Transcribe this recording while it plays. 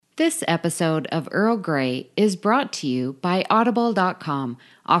This episode of Earl Grey is brought to you by Audible.com,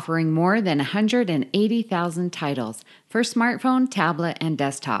 offering more than 180,000 titles for smartphone, tablet, and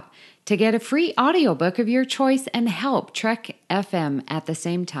desktop. To get a free audiobook of your choice and help Trek FM at the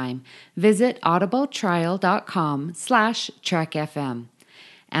same time, visit audibletrial.com/trekfm.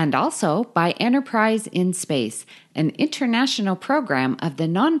 And also by Enterprise in Space, an international program of the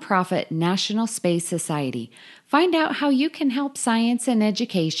nonprofit National Space Society. Find out how you can help science and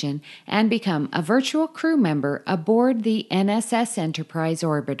education and become a virtual crew member aboard the NSS Enterprise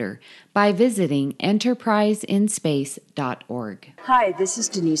Orbiter by visiting enterpriseinspace.org. Hi, this is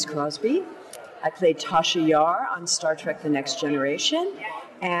Denise Crosby. I played Tasha Yar on Star Trek The Next Generation,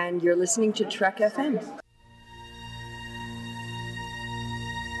 and you're listening to Trek FM.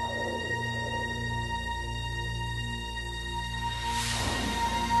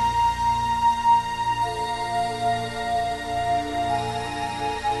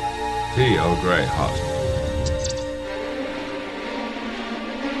 Tea, Earl Grey, hot.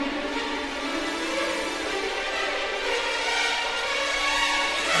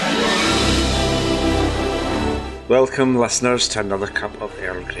 Welcome, listeners, to another cup of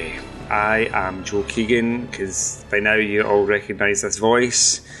Earl Grey. I am Joe Keegan, because by now you all recognise this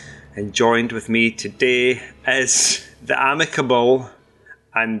voice, and joined with me today is the amicable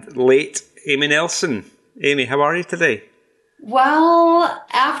and late Amy Nelson. Amy, how are you today? Well,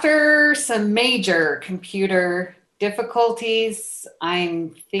 after some major computer difficulties, I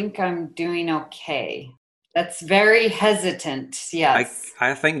think I'm doing okay. That's very hesitant, yes.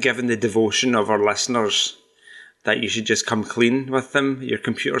 I think given the devotion of our listeners that you should just come clean with them. Your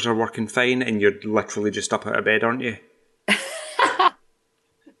computers are working fine and you're literally just up out of bed, aren't you?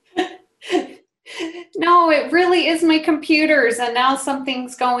 No, it really is my computers, and now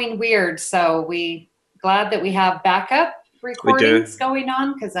something's going weird. So glad that we have backup recordings going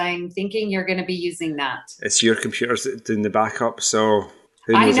on, because I'm thinking you're going to be using that. It's your computers that are doing the backup, so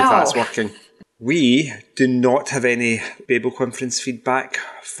who knows if that's working. We do not have any Babel conference feedback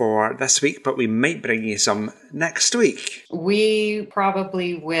for this week, but we might bring you some next week. We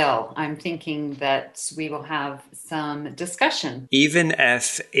probably will. I'm thinking that we will have some discussion. Even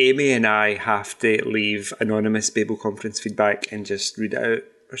if Amy and I have to leave anonymous Babel conference feedback and just read it out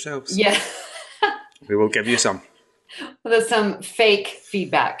ourselves. Yeah. We will give you some. Well, there's some fake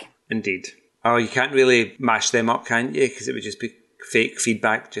feedback. Indeed. Oh, you can't really mash them up, can you? Because it would just be fake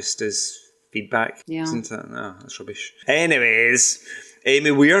feedback just as feedback, isn't it? No, that's rubbish. Anyways,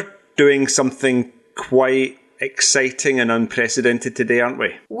 Amy, we are doing something quite exciting and unprecedented today, aren't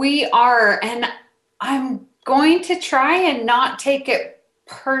we? We are, and I'm going to try and not take it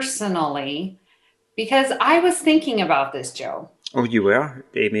personally, because I was thinking about this, Joe. Oh, you were?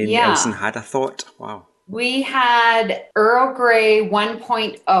 Amy Nelson had a thought? Wow. We had Earl Grey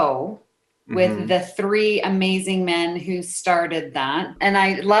 1.0 with the three amazing men who started that. And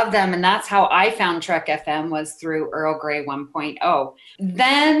I love them. And that's how I found Trek FM, was through Earl Grey 1.0.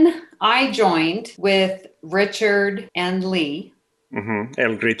 Then I joined with Richard and Lee.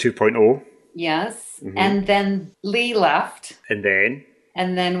 Earl Grey 2.0. Yes. And then Lee left. And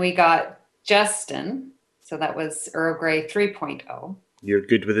then we got Justin. So that was Earl Grey 3.0. You're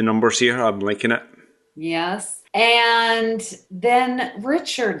good with the numbers here. I'm liking it. Yes. And then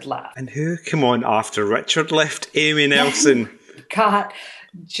Richard left. And who came on after Richard left? Amy Nelson. Got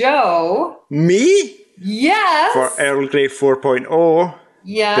Joe. Me? Yes. For Earl Grey 4.0.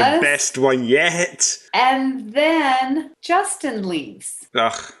 Yes. The best one yet. And then Justin leaves.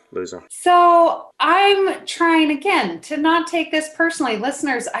 Ugh, loser. So I'm trying again to not take this personally.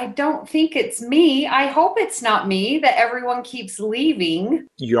 Listeners, I don't think it's me. I hope it's not me that everyone keeps leaving.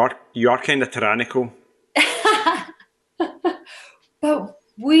 You're kind of tyrannical. But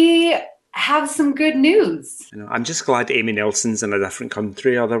we have some good news. I'm just glad Amy Nelson's in a different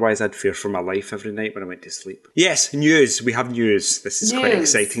country. Otherwise, I'd fear for my life every night when I went to sleep. Yes, news. We have news. This is quite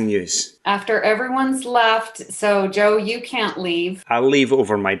exciting news. After everyone's left, so Joe, you can't leave. I'll leave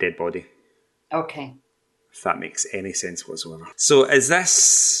over my dead body. Okay. If that makes any sense whatsoever. So is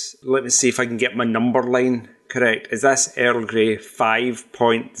this, let me see if I can get my number line correct. Is this Earl Grey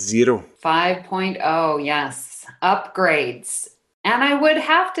 5.0? 5.0, yes. Upgrades. And I would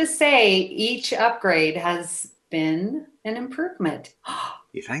have to say each upgrade has been an improvement.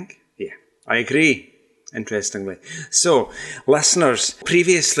 You think? Yeah, I agree. Interestingly. So, listeners,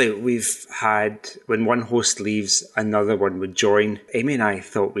 previously we've had, when one host leaves, another one would join. Amy and I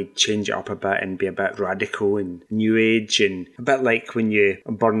thought we'd change it up a bit and be a bit radical and new age, and a bit like when you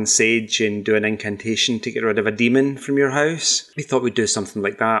burn sage and do an incantation to get rid of a demon from your house. We thought we'd do something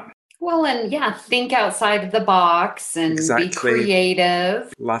like that. Well, and yeah, think outside of the box and Exactly. be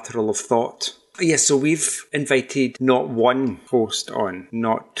creative. Lateral of thought. Yeah, so we've invited not one host on,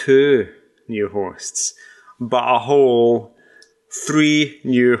 not two new hosts, but a whole 3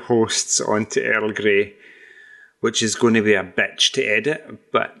 new hosts onto Earl Grey, which is going to be a bitch to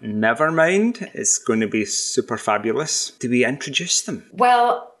edit, but never mind, it's going to be super fabulous. Do we introduce them?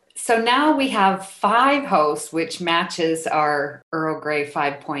 Well, so now we have 5 hosts, which matches our Earl Grey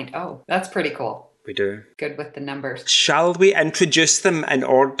 5.0. That's pretty cool. We do. Good with the numbers. Shall we introduce them in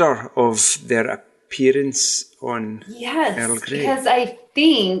order of their appearance on Earl Grey? Because I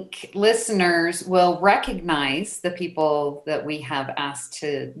think listeners will recognize the people that we have asked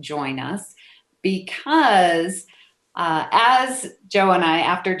to join us, because as Joe and I,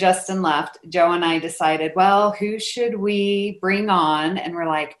 after Justin left, Joe and I decided, well, who should we bring on? And we're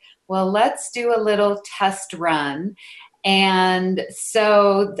like, well, let's do a little test run. And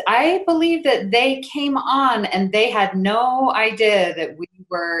so I believe that they came on and they had no idea that we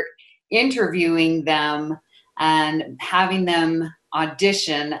were interviewing them and having them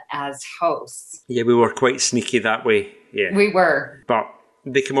audition as hosts. Yeah, we were quite sneaky that way. Yeah, We were. But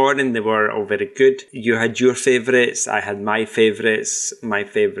they came on and they were all very good. You had your favourites, I had my favourites. My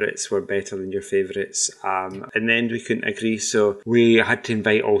favourites were better than your favourites. And then we couldn't agree, so we had to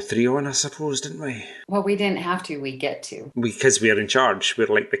invite all 3 on, I suppose, didn't we? Well, we didn't have to. We get to. Because we're in charge. We're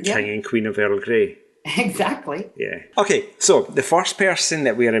like the king and queen of Earl Grey. Exactly. Yeah. Okay, so the first person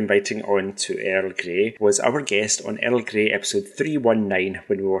that we are inviting on to Earl Grey was our guest on Earl Grey episode 319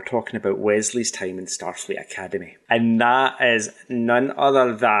 when we were talking about Wesley's time in Starfleet Academy. And that is none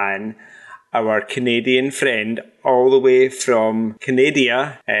other than our Canadian friend, all the way from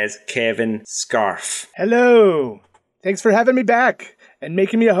Canada, is Kevin Scharf. Hello. Thanks for having me back and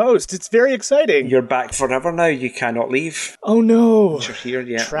making me a host. It's very exciting. You're back forever now. You cannot leave. Oh no. You're here,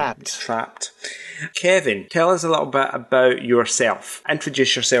 yeah. Trapped. Kevin, tell us a little bit about yourself.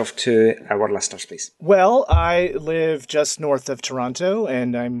 Introduce yourself to our listeners, please. Well, I live just north of Toronto,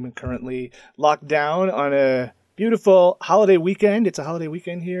 and I'm currently locked down on a beautiful holiday weekend. It's a holiday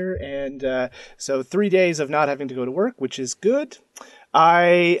weekend here, and so 3 days of not having to go to work, which is good.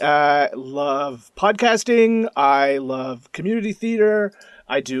 I love podcasting. I love community theater.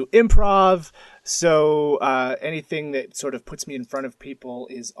 I do improv. So anything that sort of puts me in front of people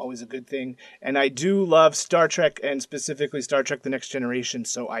is always a good thing. And I do love Star Trek, and specifically Star Trek The Next Generation.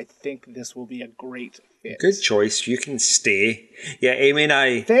 So I think this will be a great fit. Good choice. You can stay. Yeah, Amy and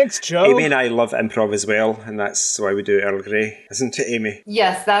I... Thanks, Joe. Amy and I love improv as well, and that's why we do Earl Grey. Isn't it, Amy?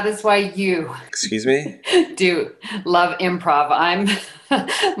 Yes, that is why you Excuse me? do love improv. I'm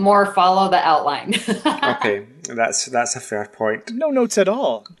more follow the outline. Okay, that's a fair point. No notes at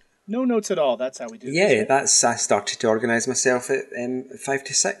all. That's how we do it. Yeah, I started to organise myself at 5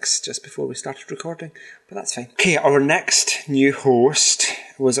 to 6 just before we started recording, but that's fine. Okay, our next new host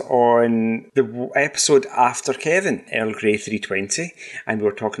was on the episode after Kevin, Earl Grey 320, and we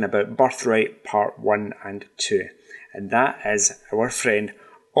were talking about Birthright Part 1 and 2. And that is our friend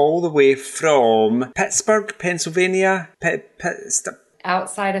all the way from Pittsburgh, Pennsylvania.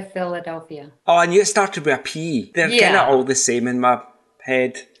 Outside of Philadelphia. Oh, I knew it started with a P. They're kind of all the same in my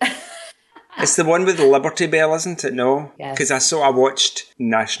head. It's the one with the Liberty Bell, isn't it? No? Yes. Because I watched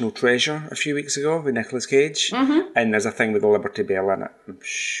National Treasure a few weeks ago with Nicolas Cage, and there's a thing with the Liberty Bell in it, I'm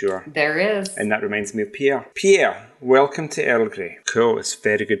sure. There is. And that reminds me of Pierre. Pierre, welcome to Earl Grey. Cool, it's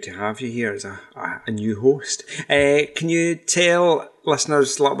very good to have you here as a new host. Can you tell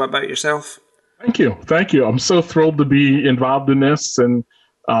listeners a little bit about yourself? Thank you. I'm so thrilled to be involved in this and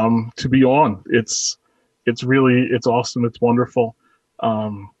to be on. It's awesome. It's wonderful.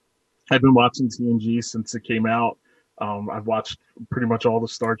 I've been watching TNG since it came out. I've watched pretty much all the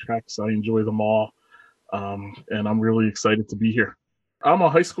Star Treks. I enjoy them all. And I'm really excited to be here. I'm a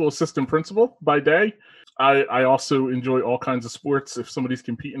high school assistant principal by day. I also enjoy all kinds of sports. If somebody's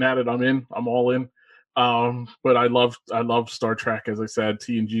competing at it, I'm all in. But I love Star Trek, as I said.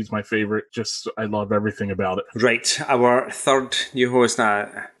 TNG is my favorite. I love everything about it. Right, our third new host.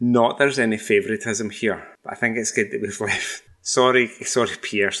 Not there's any favouritism here, but I think it's good that we've left. Sorry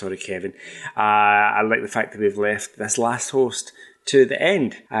Pierre, sorry Kevin. I like the fact that we've left this last host to the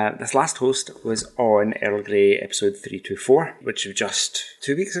end. This last host was on Earl Grey episode 324, which was just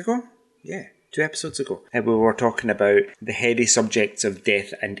 2 weeks ago. Yeah. 2 episodes ago. And we were talking about the heady subjects of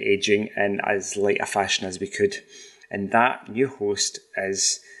death and ageing in as light a fashion as we could. And that new host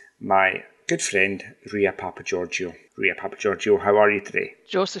is my good friend, Ria Papageorgiou. Ria Papageorgiou, how are you today?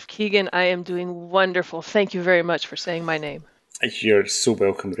 Joseph Keegan, I am doing wonderful. Thank you very much for saying my name. You're so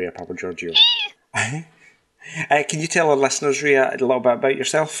welcome, Ria Papageorgiou. Can you tell our listeners, Ria, a little bit about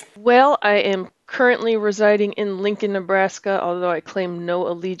yourself? Well, I am currently residing in Lincoln, Nebraska, although I claim no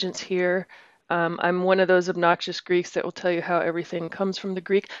allegiance here. I'm one of those obnoxious Greeks that will tell you how everything comes from the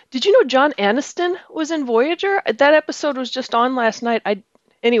Greek. Did you know John Aniston was in Voyager? That episode was just on last night.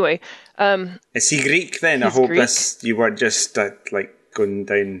 Anyway. Is he Greek then? I hope Greek. You weren't just going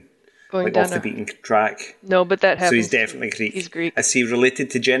down off the beaten track. No, but that happens. So he's definitely Greek. He's Greek. Is he related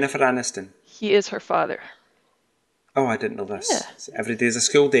to Jennifer Aniston? He is her father. Oh, I didn't know this. Yeah. So every day is a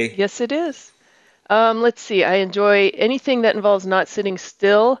school day. Yes, it is. Let's see. I enjoy anything that involves not sitting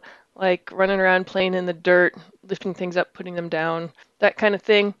still, like running around playing in the dirt, lifting things up, putting them down, that kind of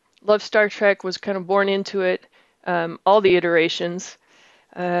thing. Love Star Trek, was kind of born into it, all the iterations.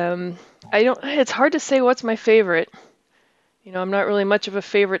 It's hard to say what's my favorite. I'm not really much of a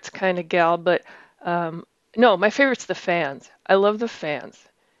favorites kind of gal, but no, my favorite's the fans. I love the fans.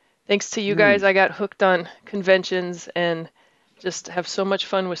 Thanks to you guys, I got hooked on conventions and just have so much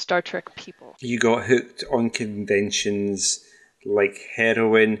fun with Star Trek people. You got hooked on conventions like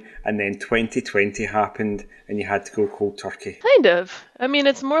heroin, and then 2020 happened and you had to go cold turkey. Kind of. I mean,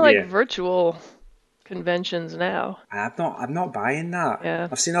 it's more like virtual conventions now. I'm not buying that. Yeah.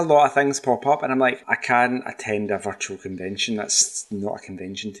 I've seen a lot of things pop up and I'm like, I can't attend a virtual convention. That's not a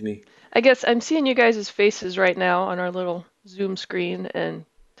convention to me. I guess I'm seeing you guys' faces right now on our little Zoom screen and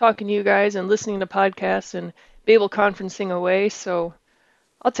talking to you guys and listening to podcasts and Babel conferencing away, so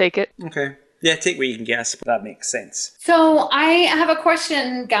I'll take it. Okay. Yeah, take what you can get. That makes sense. So I have a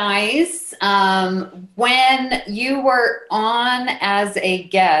question, guys. When you were on as a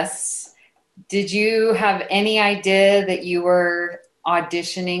guest, did you have any idea that you were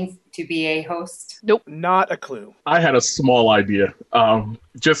auditioning to be a host? Nope. Not a clue. I had a small idea,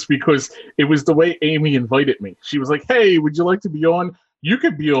 just because it was the way Amy invited me. She was like, hey, would you like to be on? You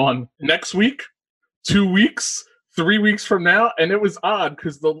could be on next week, 2 weeks, 3 weeks from now. And it was odd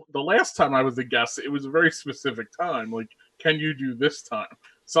because the last time I was a guest, it was a very specific time. Like, can you do this time?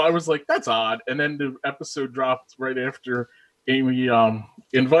 So I was like, that's odd. And then the episode dropped right after Amy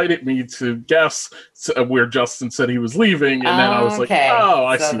invited me to guess where Justin said he was leaving. And then I was like, oh,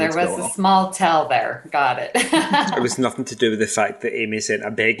 I see what's going on. So there was a small tell there. Got it. It was nothing to do with the fact that Amy sent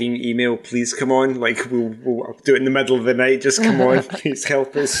a begging email, please come on. Like, we'll do it in the middle of the night. Just come on. Please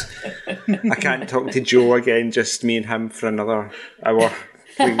help us. I can't talk to Joe again. Just me and him for another hour.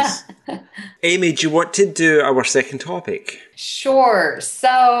 Please. Amy, do you want to do our second topic? Sure.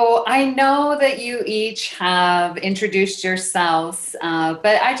 So I know that you each have introduced yourselves, but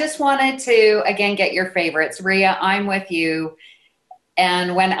I just wanted to, again, get your favorites. Ria, I'm with you.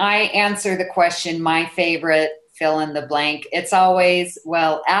 And when I answer the question, my favorite, fill in the blank, it's always,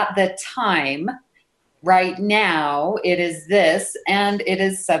 well, at the time, right now, it is this, and it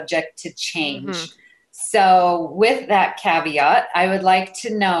is subject to change. Mm-hmm. So with that caveat, I would like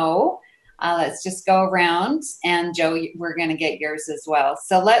to know, let's just go around, and Joe, we're going to get yours as well.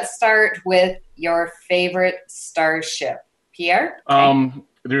 So let's start with your favorite starship. Pierre? Okay.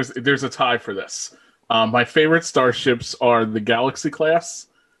 There's a tie for this. My favorite starships are the Galaxy class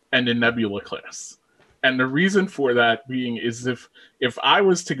and the Nebula class. And the reason for that being is if I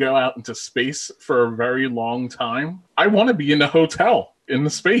was to go out into space for a very long time, I want to be in a hotel in the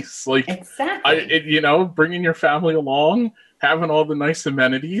space. Like, exactly. Bringing your family along, having all the nice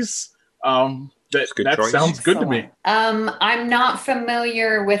amenities. That sounds good to me. I'm not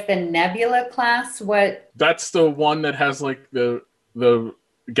familiar with the Nebula class. What? That's the one that has like the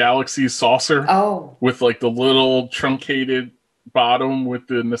Galaxy saucer. Oh. With like the little truncated bottom with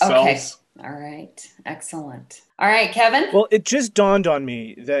the nacelles. Okay. All right. Excellent. All right, Kevin? Well, it just dawned on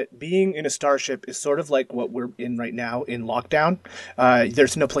me that being in a starship is sort of like what we're in right now in lockdown.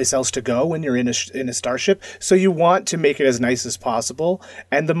 There's no place else to go when you're in a starship. So you want to make it as nice as possible.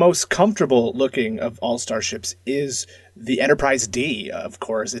 And the most comfortable looking of all starships is the Enterprise D, of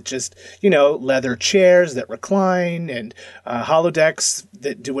course. It's just, leather chairs that recline and holodecks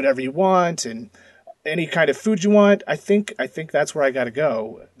that do whatever you want and any kind of food you want. I think that's where I got to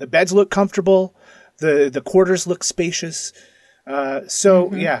go. The beds look comfortable. The quarters look spacious.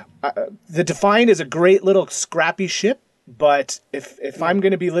 The Defiant is a great little scrappy ship, but if I'm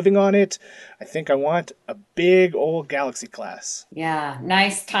going to be living on it, I think I want a big old Galaxy class. Yeah,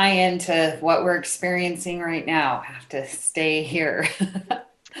 nice tie-in to what we're experiencing right now. Have to stay here.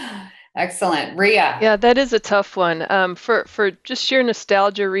 Excellent. Ria. Yeah, that is a tough one. For just sheer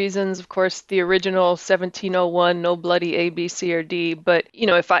nostalgia reasons, of course, the original 1701, no bloody A, B, C, or D. But,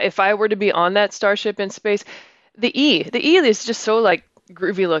 if I were to be on that starship in space, the E is just so like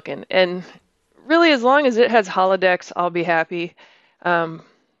groovy looking. And really, as long as it has holodecks, I'll be happy.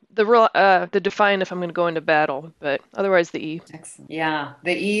 the Defiant if I'm going to go into battle, but otherwise the E. Excellent. Yeah,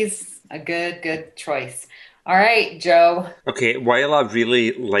 the E's a good choice. All right, Joe. Okay, while I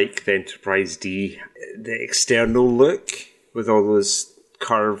really like the Enterprise D, the external look with all those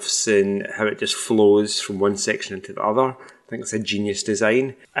curves and how it just flows from one section into the other, I think it's a genius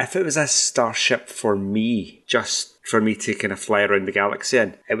design. If it was a starship for me, just for me to kind of fly around the galaxy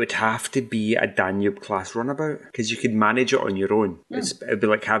in, it would have to be a Danube-class runabout, because you could manage it on your own. It'd be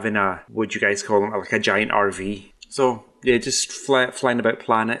like having what do you guys call them, like a giant RV. So, yeah, just flying about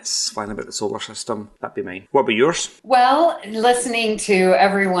planets, flying about the solar system. That'd be mine. What about yours? Well, listening to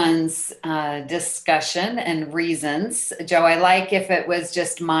everyone's discussion and reasons, Joe, I like if it was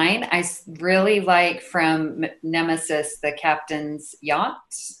just mine. I really like from Nemesis, the captain's yacht.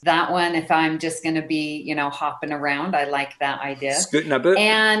 That one, if I'm just going to be, hopping around, I like that idea. Scooting a bit.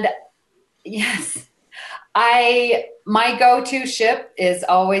 And yes, my go-to ship is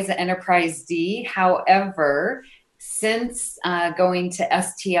always the Enterprise D. However, since going to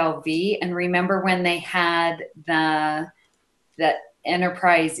STLV, and remember when they had the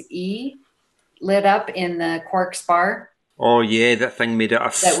Enterprise E lit up in the Quark Spar? Oh yeah, that thing made out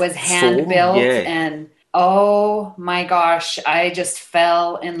of that was hand built, and oh my gosh, I just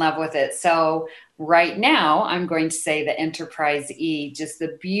fell in love with it. So right now, I'm going to say the Enterprise E, just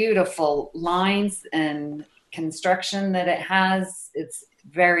the beautiful lines and construction that it has. It's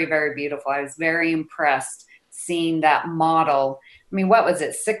very, very beautiful. I was very impressed seeing that model. I mean, what was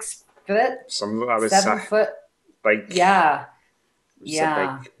it? 6 foot? Some that was 7 foot? Big. Yeah. It was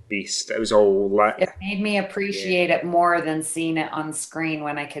a big beast. It was all lit. It made me appreciate it more than seeing it on screen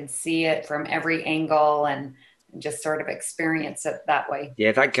when I could see it from every angle and just sort of experience it that way.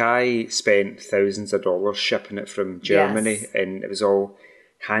 Yeah, that guy spent thousands of dollars shipping it from Germany, and it was all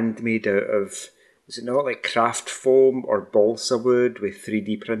handmade out of, was it not like craft foam or balsa wood with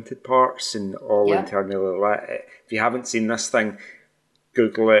 3D printed parts and all internally lit? If you haven't seen this thing,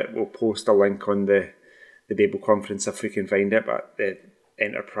 Google it. We'll post a link on the Babel conference if we can find it. But that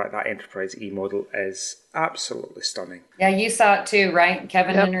Enterprise E model is absolutely stunning. Yeah, you saw it too, right,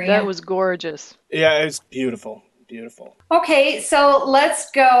 Kevin and Ria? That was gorgeous. Yeah, it was beautiful. Beautiful. Okay, so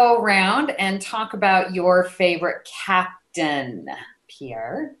let's go around and talk about your favorite captain.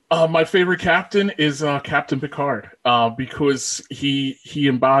 Pierre? My favorite captain is Captain Picard because he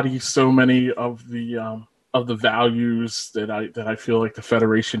embodies so many of the values that I feel like the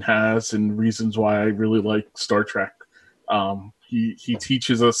Federation has and reasons why I really like Star Trek. He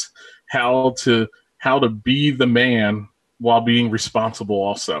teaches us how to be the man while being responsible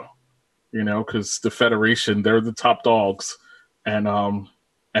also, because the Federation, they're the top dogs, and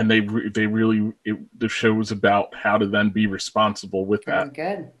the show is about how to then be responsible with that.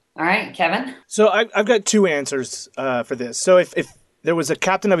 Very good. All right, Kevin? So I've got two answers for this. So if there was a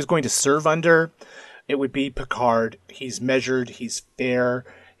captain I was going to serve under, it would be Picard. He's measured, he's fair,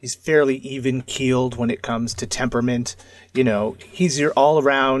 he's fairly even-keeled when it comes to temperament. He's your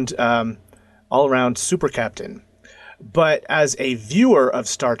all-around super captain. But as a viewer of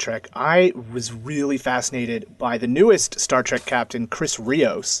Star Trek, I was really fascinated by the newest Star Trek captain, Chris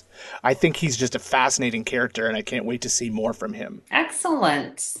Rios. I think he's just a fascinating character, and I can't wait to see more from him.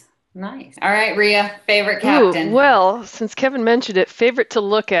 Excellent. Nice. All right, Ria, favorite captain. Ooh, well, since Kevin mentioned it, favorite to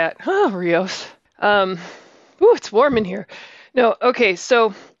look at. Oh, Rios. It's warm in here. No, okay,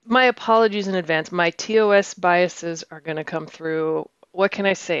 so my apologies in advance. My TOS biases are going to come through. What can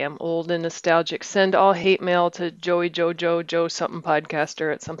I say? I'm old and nostalgic. Send all hate mail to Joey Joe something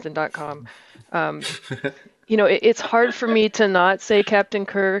podcaster at something.com. It's hard for me to not say Captain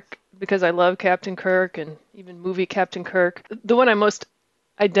Kirk because I love Captain Kirk and even movie Captain Kirk. The one I most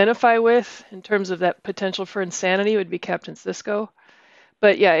identify with in terms of that potential for insanity would be Captain Sisko.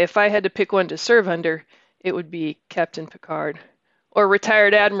 But yeah, if I had to pick one to serve under, it would be Captain Picard or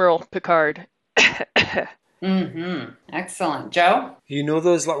Retired Admiral Picard. Mm-hmm. Excellent. Joe?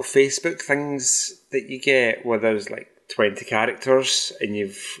 Those little Facebook things that you get where there's like 20 characters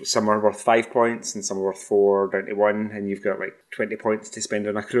and some are worth 5 points and some are worth 4 down to 1 and you've got like 20 points to spend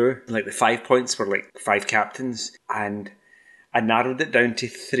on a crew. Like the 5 points were like 5 captains and I narrowed it down to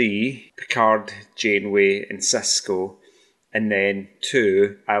 3, Picard, Janeway and Sisko. And then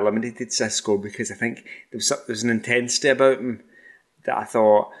 2, I eliminated Sisko because I think there was an intensity about him that I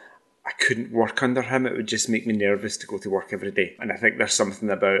thought I couldn't work under him. It would just make me nervous to go to work every day. And I think there's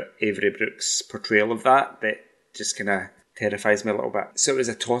something about Avery Brooks' portrayal of that just kind of terrifies me a little bit. So it was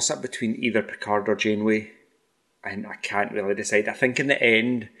a toss-up between either Picard or Janeway. And I can't really decide. I think in the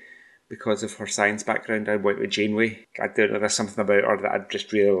end, because of her science background, I went with Janeway. I don't know, there's something about her that I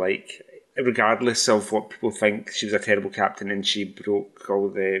just really like. regardless of what people think, she was a terrible captain and she broke all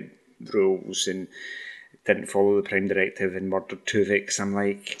the rules and didn't follow the Prime Directive and murdered Tuvix. I'm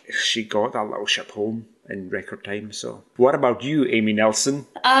like, she got that little ship home in record time. So what about you, Amy Nelson?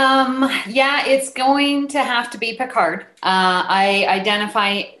 Yeah, it's going to have to be Picard. I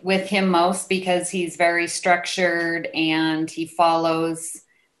identify with him most because he's very structured and he follows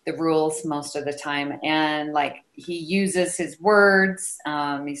the rules most of the time. And like, he uses his words.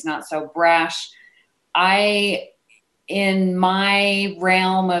 He's not so brash. In my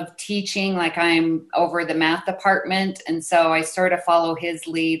realm of teaching, like, I'm over the math department. And so I sort of follow his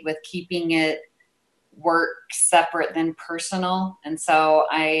lead with keeping it work separate than personal. And so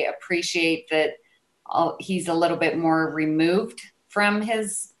I appreciate that he's a little bit more removed from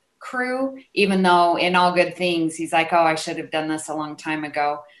his crew, even though in all good things, he's like, oh, I should have done this a long time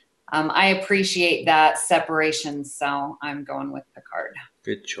ago. I appreciate that separation. So I'm going with Picard.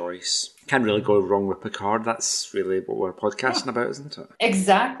 Good choice. Can't really go wrong with Picard. That's really what we're podcasting about, isn't it?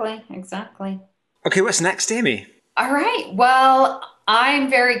 Exactly. Okay, what's next, Amy? All right. Well, I'm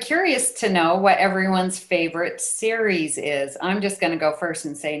very curious to know what everyone's favorite series is. I'm just going to go first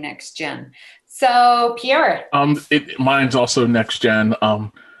and say Next Gen. So, Pierre. Mine's also Next Gen.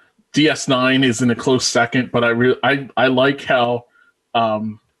 DS9 is in a close second, but I like how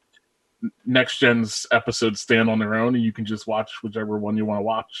Next Gen's episodes stand on their own, and you can just watch whichever one you want to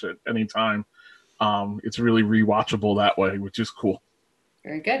watch at any time. It's really rewatchable that way, which is cool.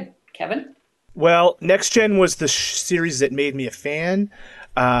 Very good. Kevin? Well, Next Gen was the series that made me a fan.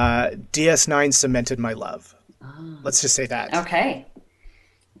 DS9 cemented my love. Let's just say that. Okay.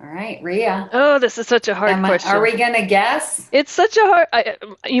 All right, Ria. Oh, this is such a hard question. Are we going to guess? It's such a hard...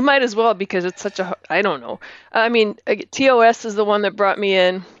 you might as well, because it's such a... I don't know. I mean, TOS is the one that brought me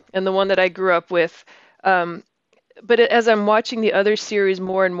in and the one that I grew up with. But as I'm watching the other series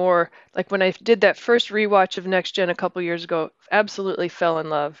more and more, like when I did that first rewatch of Next Gen a couple years ago, absolutely fell in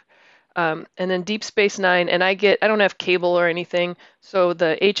love. And then Deep Space Nine, and I don't have cable or anything, so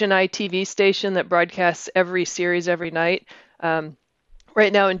the HNI TV station that broadcasts every series every night,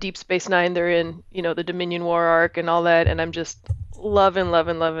 right now in Deep Space Nine, they're in, the Dominion War arc and all that, and I'm just loving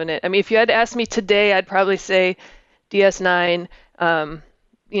it. I mean, if you had to ask me today, I'd probably say DS9,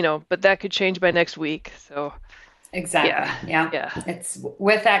 but that could change by next week, so... Exactly. Yeah. It's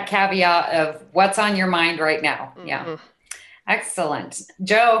with that caveat of what's on your mind right now. Mm-hmm. Yeah. Excellent.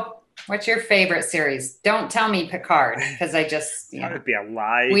 Joe, what's your favorite series? Don't tell me Picard, because I just... That would be a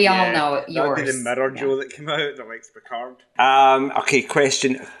lie. We all know yours. That would be the Mirror Joe that came out that likes Picard. Okay,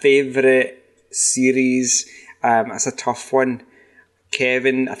 question. Favorite series? That's a tough one.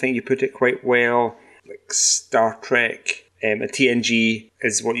 Kevin, I think you put it quite well. Like Star Trek, TNG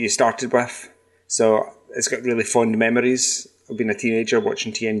is what you started with. So it's got really fond memories of being a teenager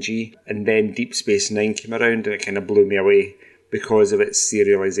watching TNG. And then Deep Space Nine came around and it kind of blew me away, because of its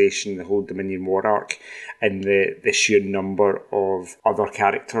serialization, the whole Dominion War arc, and the sheer number of other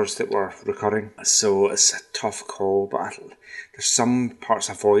characters that were recurring. So it's a tough call, but there's some parts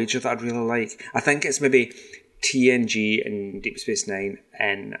of Voyager that I really like. I think it's maybe TNG and Deep Space Nine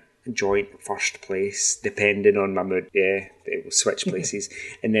in joint first place, depending on my mood. Yeah, it will switch places.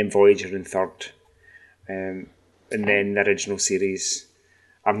 And then Voyager in third. And then the original series.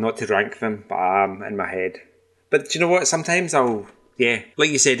 I'm not to rank them, but I am in my head. But do you know what? Sometimes like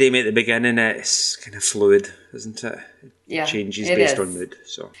you said, Amy, at the beginning, it's kind of fluid, isn't it? It changes based on mood.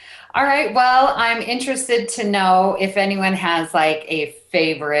 So, all right. Well, I'm interested to know if anyone has like a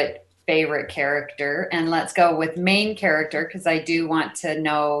favorite character, and let's go with main character, because I do want to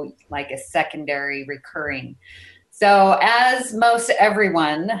know like a secondary recurring. So, as most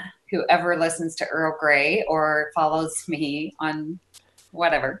everyone who ever listens to Earl Grey or follows me on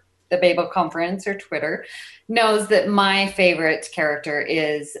whatever, the Babel Conference or Twitter, knows that my favorite character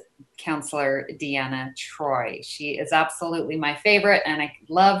is Counselor Deanna Troi. She is absolutely my favorite, and I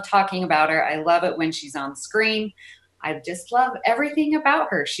love talking about her. I love it when she's on screen. I just love everything about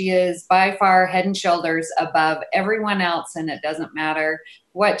her. She is by far head and shoulders above everyone else, and it doesn't matter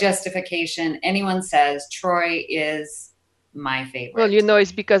what justification anyone says. Troi is my favorite. Well,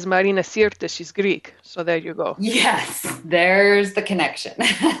 it's because Marina Sirtis, she's Greek. So there you go. Yes, there's the connection.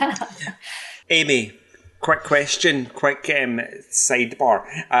 Amy, quick question, quick sidebar.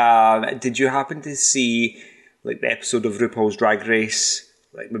 Did you happen to see like the episode of RuPaul's Drag Race,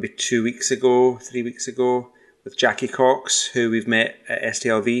 like maybe 3 weeks ago, with Jackie Cox, who we've met at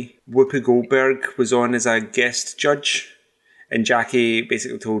STLV? Whoopi Goldberg was on as a guest judge. And Jackie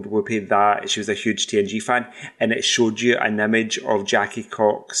basically told Whoopi that she was a huge TNG fan, and it showed you an image of Jackie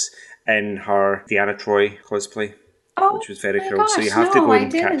Cox in her Deanna Troi cosplay. which was very cool. So you have to go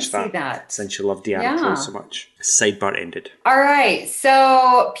and catch that since you love Deanna Close so much. Sidebar ended. All right.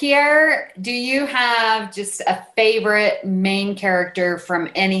 So, Pierre, do you have just a favorite main character from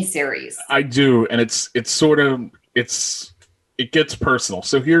any series? I do, and it gets personal.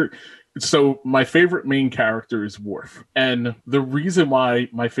 So my favorite main character is Worf. And the reason why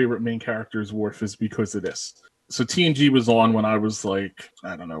my favorite main character is Worf is because of this. So TNG was on when I was like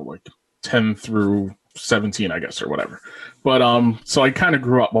 10 through 17, I guess, or whatever. But so I kind of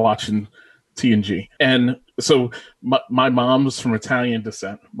grew up watching TNG. And so my mom's from Italian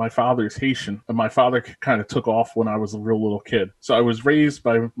descent. My father's Haitian. And my father kind of took off when I was a real little kid. So I was raised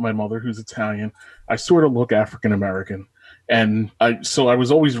by my mother, who's Italian. I sort of look African American. And I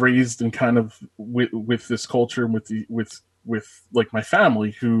was always raised in kind of with this culture and with like my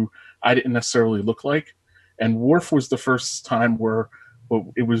family who I didn't necessarily look like. And Worf was the first time where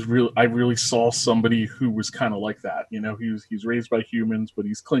it was real. I really saw somebody who was kind of like that. You know, he's raised by humans, but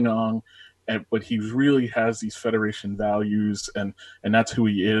he's Klingon, but he really has these Federation values, and that's who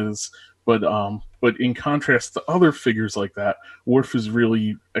he is. But in contrast to other figures like that, Worf is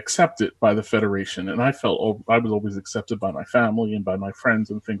really accepted by the Federation, and I felt I was always accepted by my family and by my friends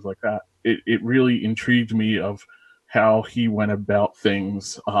and things like that. It really intrigued me of how he went about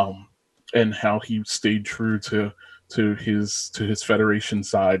things, and how he stayed true to his Federation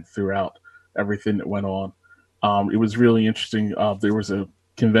side throughout everything that went on. It was really interesting. There was a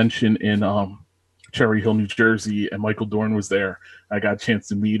convention in Cherry Hill, New Jersey, and Michael Dorn was there. I got a chance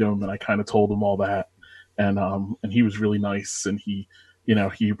to meet him, and I kind of told him all that, and he was really nice, and he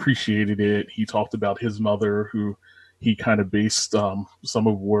appreciated it. He talked about his mother, who he kind of based some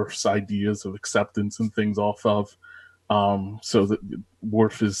of Worf's ideas of acceptance and things off of. So that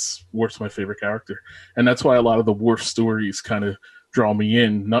Worf's my favorite character, and that's why a lot of the Worf stories kind of draw me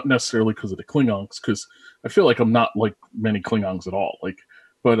in, not necessarily because of the Klingons, because I feel like I'm not like many Klingons at all,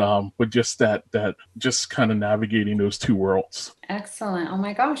 but just that just kind of navigating those two worlds. Excellent. Oh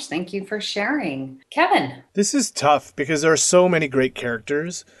my gosh, thank you for sharing. Kevin. This is tough because there are so many great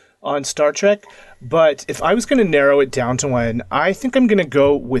characters on Star Trek, but if I was going to narrow it down to one, I think I'm going to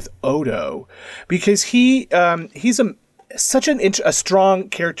go with Odo, because he's such a strong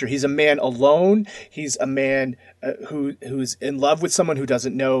character. He's a man alone. He's a man who's in love with someone who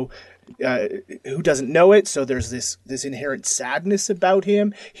doesn't know it. So there's this inherent sadness about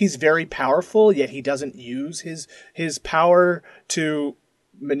him. He's very powerful, yet he doesn't use his power to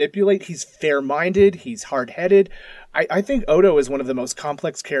manipulate. He's fair-minded. He's hard-headed. I think Odo is one of the most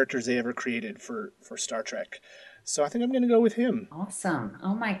complex characters they ever created for Star Trek. So I think I'm going to go with him. Awesome.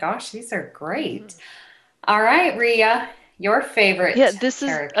 Oh my gosh, these are great. All right, Ria, your favorite this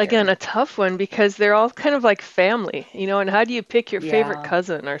character. Is, again, a tough one because they're all kind of like family, and how do you pick your favorite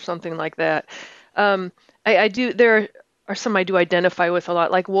cousin or something like that? There are some I do identify with a lot,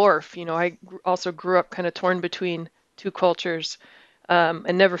 like Worf. I also grew up kind of torn between two cultures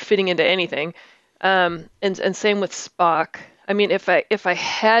and never fitting into anything. And same with Spock. I mean, if I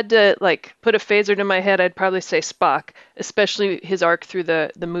had to like put a phaser to my head, I'd probably say Spock, especially his arc through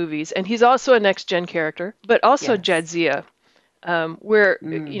the movies. And he's also a next gen character, but also Jadzia, where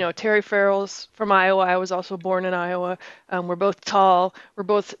Terry Farrell's from Iowa. I was also born in Iowa. We're both tall. We're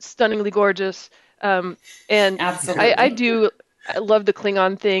both stunningly gorgeous. And absolutely, I love the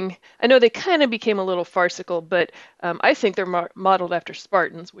Klingon thing. I know they kind of became a little farcical, but I think they're modeled after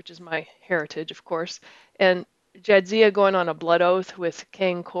Spartans, which is my heritage, of course. And Jadzia going on a blood oath with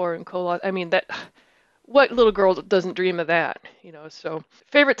Kang, Kor, and Koloth. I mean, what little girl doesn't dream of that? So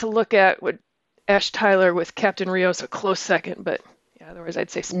favorite to look at would Ash Tyler with Captain Rios, a close second, but otherwise I'd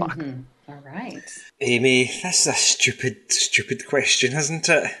say Spock. Mm-hmm. All right. Amy, this is a stupid question, isn't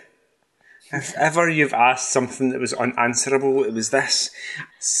it? If ever you've asked something that was unanswerable, it was this.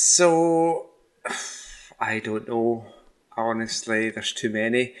 So, I don't know. Honestly, there's too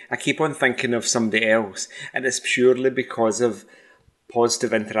many. I keep on thinking of somebody else, and it's purely because of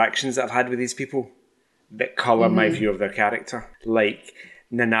positive interactions that I've had with these people that colour my view of their character. Like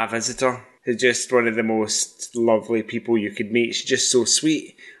Nana Visitor, who's just one of the most lovely people you could meet. She's just so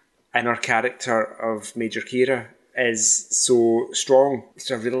sweet. And her character of Major Kira is so strong.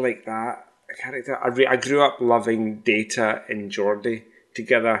 So I really like that character. I grew up loving Data and Geordi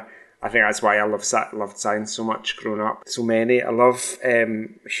together. I think that's why I loved science so much growing up. So many. I love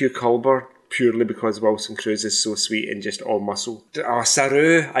Hugh Culber purely because Wilson Cruz is so sweet and just all muscle. Oh,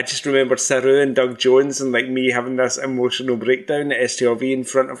 Saru. I just remembered Saru and Doug Jones and like me having this emotional breakdown at STLV in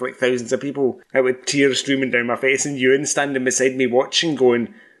front of like thousands of people. I with tears streaming down my face and Ewan standing beside me watching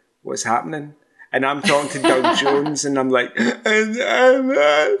going, what's happening? And I'm talking to Doug Jones and I'm like,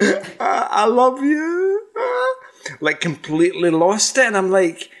 I love you. like completely lost it. And I'm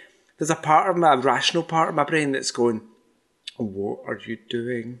like, there's a rational part of my brain that's going, what are you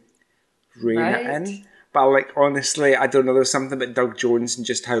doing? Rein it in. But like, honestly, I don't know, there's something about Doug Jones and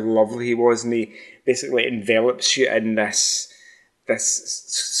just how lovely he was, and he basically envelops you in this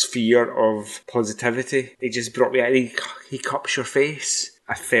sphere of positivity. He just brought me out. He cups your face.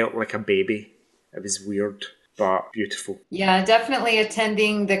 I felt like a baby. It was weird, but beautiful. Yeah, definitely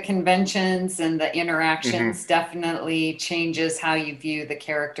attending the conventions and the interactions definitely changes how you view the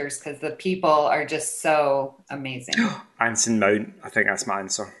characters, because the people are just so amazing. Anson Mount, I think that's my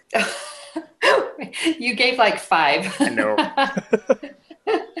answer. You gave like 5. I know.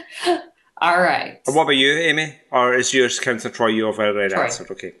 All right. And what about you, Amy? Or is yours Counselor Troy? You have already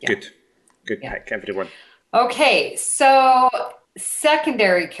answered. Okay, yeah. Good pick, everyone. Okay, so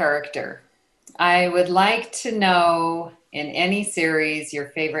secondary character. I would like to know in any series your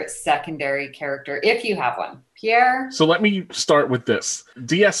favorite secondary character, if you have one. Pierre? So let me start with this.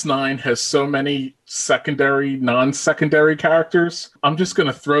 DS9 has so many secondary, non-secondary characters. I'm just going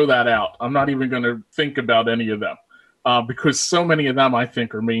to throw that out. I'm not even going to think about any of them. Because so many of them, I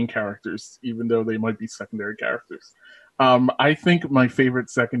think, are main characters, even though they might be secondary characters. I think my favorite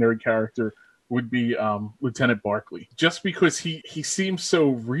secondary character would be Lieutenant Barkley, just because he seems so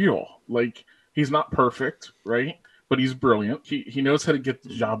real. Like, he's not perfect, right? But he's brilliant. He knows how to get the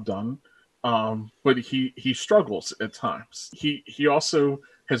job done. But he struggles at times. He also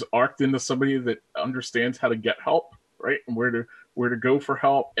has arced into somebody that understands how to get help, right? And where to go for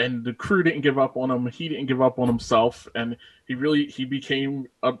help. And the crew didn't give up on him. He didn't give up on himself. And he became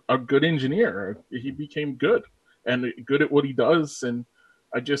a good engineer. He became good and good at what he does. And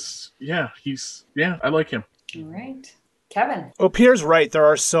I like him. All right. Kevin. Well, Pierre's right. There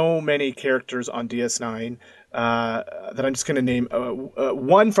are so many characters on DS9 that I'm just going to name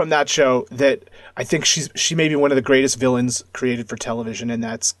one from that show that I think she may be one of the greatest villains created for television, and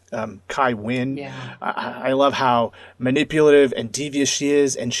that's Kai Wynn. Yeah. I love how manipulative and devious she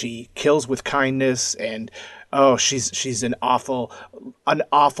is, and she kills with kindness, and she's an awful,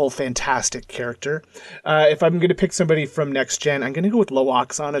 fantastic character. If I'm going to pick somebody from Next Gen, I'm going to go with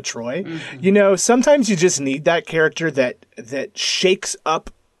Oksana Troy. Mm-hmm. You know, sometimes you just need that character that shakes up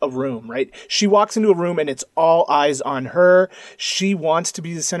a room, right? She walks into a room and it's all eyes on her. She wants to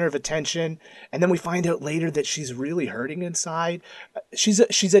be the center of attention. And then we find out later that she's really hurting inside. She's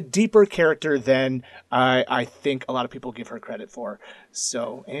a deeper character than I think a lot of people give her credit for.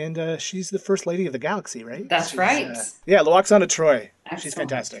 So, and she's the first lady of the galaxy, right? That's right. Oksana Troy. Excellent. She's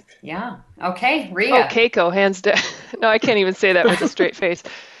fantastic. Yeah. Okay, Ria. Oh, Keiko, hands down. No, I can't even say that with a straight face.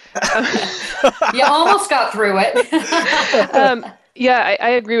 You almost got through it. Yeah,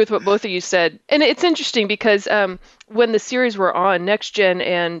 I agree with what both of you said. And it's interesting because when the series were on, Next Gen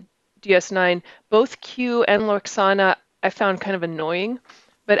and DS9, both Q and Loxana I found kind of annoying.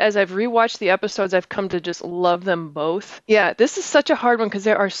 But as I've rewatched the episodes, I've come to just love them both. Yeah, this is such a hard one because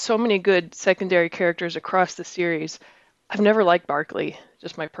there are so many good secondary characters across the series. I've never liked Barkley,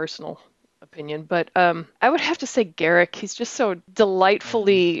 just my personal opinion, but I would have to say Garrick. He's just so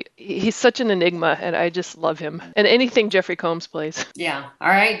delightfully, he's such an enigma, and I just love him. And anything Jeffrey Combs plays. Yeah. All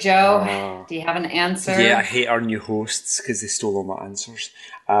right, Joe, do you have an answer? Yeah, I hate our new hosts because they stole all my answers.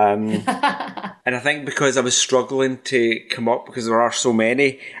 And I think because I was struggling to come up, because there are so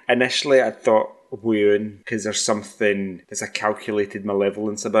many, initially I thought Woon, because there's a calculated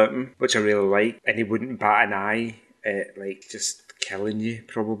malevolence about him, which I really like, and he wouldn't bat an eye at just killing you,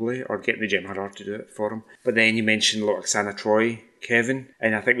 probably, or getting the Jem'Hadar to do it for him. But then you mentioned Loxana Troy, Kevin,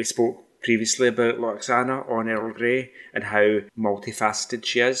 and I think we spoke previously about Loxana on Earl Grey and how multifaceted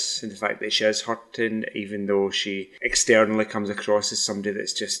she is, and the fact that she is hurting, even though she externally comes across as somebody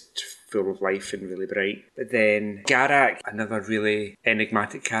that's just full of life and really bright. But then Garak, another really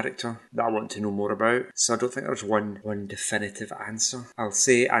enigmatic character that I want to know more about. So I don't think there's one definitive answer. I'll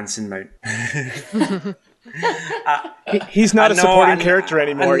say Anson Mount. He's not a supporting character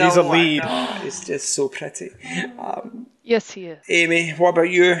anymore. He's a lead. He's just so pretty. Yes, he is. Amy, what about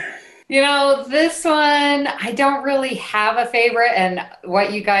you? You know, this one, I don't really have a favorite. And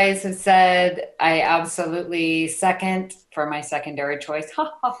what you guys have said, I absolutely second for my secondary choice.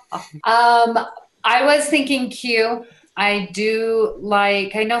 I was thinking Q. I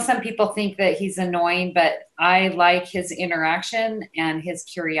know some people think that he's annoying, but I like his interaction and his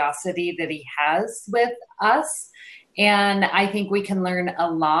curiosity that he has with us. And I think we can learn a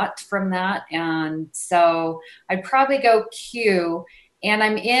lot from that. And so I'd probably go Q. And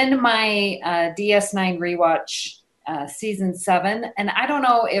I'm in my DS9 rewatch season 7. And I don't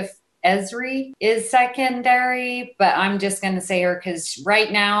know if Ezri is secondary, but I'm just going to say her because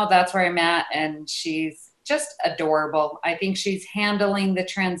right now that's where I'm at. And she's just adorable. I think she's handling the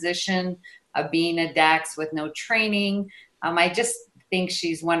transition of being a Dax with no training. I just think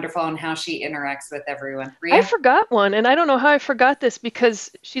she's wonderful in how she interacts with everyone. Ria? I forgot one, and I don't know how I forgot this because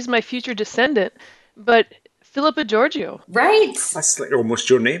she's my future descendant, but Philippa Giorgio. Right. That's like almost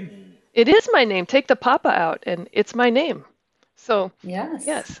your name. It is my name. Take the papa out, and it's my name. So,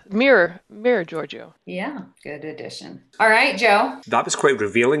 yes, mirror Giorgio. Yeah, good addition. All right, Joe. That was quite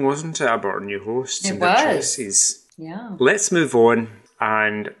revealing, wasn't it, about our new hosts and their choices? Yeah. Let's move on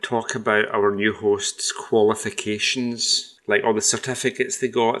and talk about our new hosts' qualifications, like all the certificates they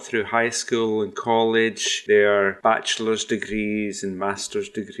got through high school and college, their bachelor's degrees and master's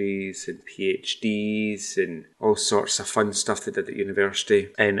degrees and PhDs and all sorts of fun stuff they did at university,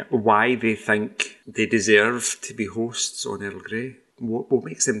 and why they think they deserve to be hosts on Earl Grey. What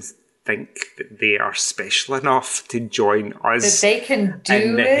makes them think that they are special enough to join us that they can do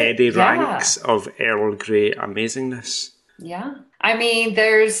in the heady Yeah. ranks of Earl Grey amazingness? Yeah. I mean,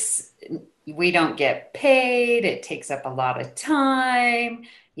 we don't get paid. It takes up a lot of time.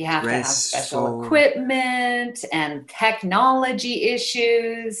 You have to have special equipment and technology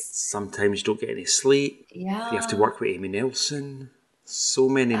issues. Sometimes you don't get any sleep. Yeah. You have to work with Amy Nelson. So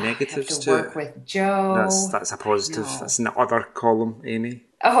many negatives you have to to work it. with Joe. That's a positive. No. That's in the other column, Amy.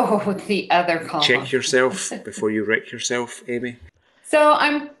 Oh, the other column. Check yourself before you wreck yourself, Amy. So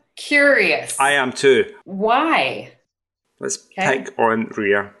I'm curious. I am too. Why? Let's pick on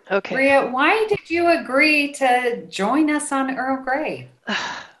Ria. Okay. Ria, why did you agree to join us on Earl Grey?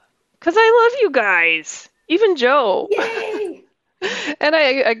 Because I love you guys. Even Joe. Yay! And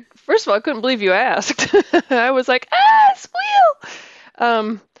I first of all, I couldn't believe you asked. I was like,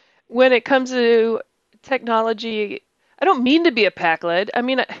 squeal! When it comes to technology, I don't mean to be a pack led. I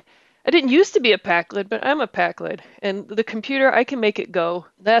mean, I didn't used to be a pack led, but I'm a pack led. And the computer, I can make it go.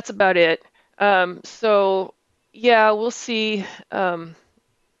 That's about it. So, yeah, we'll see.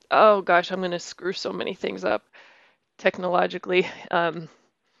 Oh, gosh, I'm going to screw so many things up technologically.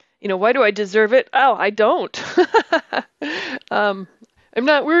 Why do I deserve it? Oh, I don't. I'm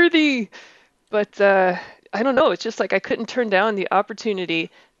not worthy. But I don't know. It's just like I couldn't turn down the opportunity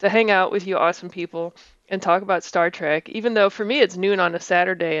to hang out with you awesome people and talk about Star Trek, even though for me it's noon on a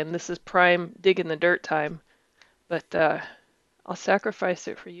Saturday and this is prime dig in the dirt time. But I'll sacrifice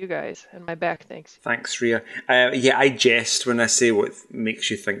it for you guys and my back. Thanks. Thanks, Ria. I jest when I say what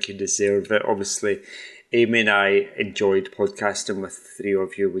makes you think you deserve it. Obviously, Amy and I enjoyed podcasting with the three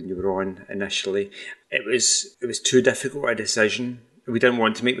of you when you were on initially. It was too difficult a decision. We didn't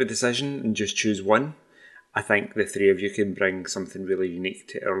want to make the decision and just choose one. I think the three of you can bring something really unique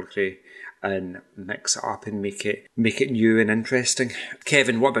to Earl Grey and mix it up and make it new and interesting.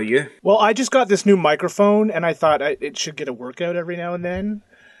 Kevin, what about you? Well, I just got this new microphone, and I thought it should get a workout every now and then.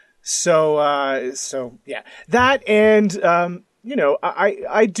 So yeah, that and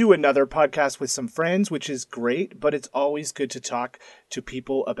I do another podcast with some friends, which is great, but it's always good to talk to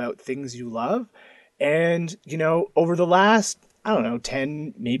people about things you love. And over the last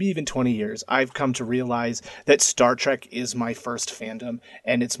 10, maybe even 20 years, I've come to realize that Star Trek is my first fandom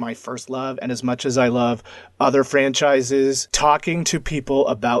and it's my first love. And as much as I love other franchises, talking to people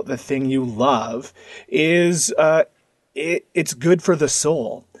about the thing you love is, it's good for the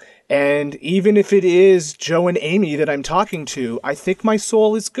soul. And even if it is Joe and Amy that I'm talking to, I think my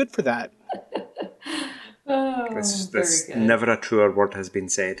soul is good for that. This never a truer word has been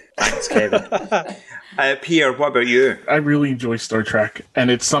said. Thanks, Kevin. Pierre, what about you? I really enjoy Star Trek,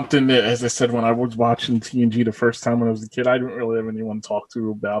 and it's something that, as I said, when I was watching TNG the first time when I was a kid, I didn't really have anyone to talk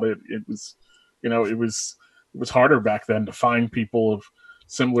to about it. It was, it was harder back then to find people of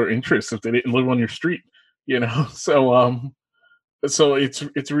similar interests if they didn't live on your street, So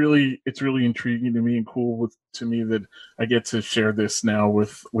it's really intriguing to me and cool to me that I get to share this now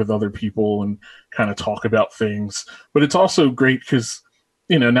with other people and kind of talk about things. But it's also great because,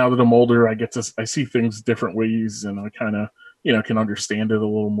 now that I'm older, I see things different ways and I kind of, can understand it a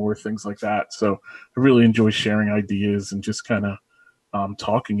little more, things like that. So I really enjoy sharing ideas and just kind of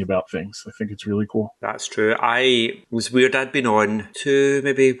talking about things. I think it's really cool. That's true. I was weird. I'd been on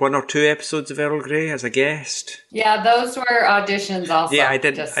maybe one or two episodes of Earl Grey as a guest. Yeah, those were auditions also. Yeah, I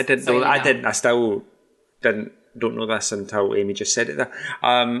didn't know. I still don't know this until Amy just said it there.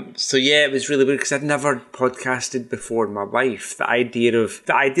 So yeah, it was really weird because I'd never podcasted before in my life. The idea of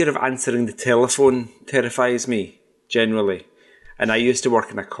answering the telephone terrifies me generally, and I used to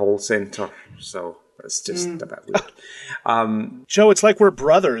work in a call centre, so It's just a bit weird. Joe, it's like we're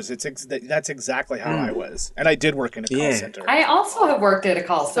brothers. That's exactly how I was. And I did work in a call center. I also have worked at a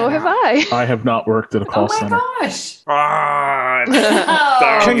call center. So have I. I have not worked at a call center. Oh my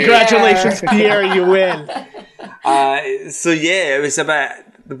gosh. Congratulations, Pierre, you win. It was about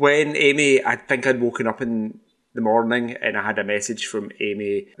when Amy, I think I'd woken up in the morning and I had a message from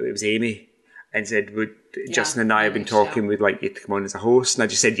Amy. It was Amy. And said, Justin and I have been talking, we'd like you to come on as a host. And I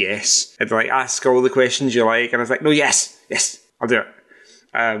just said yes. And like, ask all the questions you like. And I was like, no, yes, I'll do it.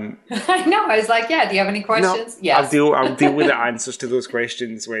 I know. I was like, yeah, do you have any questions? No, yes. I'll deal with the answers to those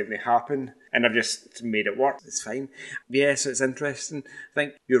questions when they happen. And I've just made it work. It's fine. Yeah, so it's interesting. I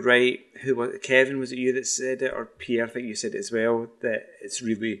think you're right. Kevin, was it you that said it? Or Pierre, I think you said it as well, that it's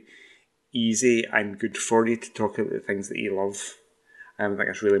really easy and good for you to talk about the things that you love. I think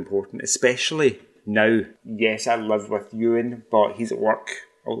it's really important, especially now. Yes, I live with Ewan, but he's at work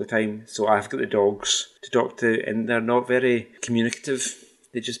all the time, so I've got the dogs to talk to, and they're not very communicative.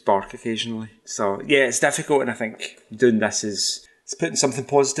 They just bark occasionally. So, yeah, it's difficult, and I think doing this is putting something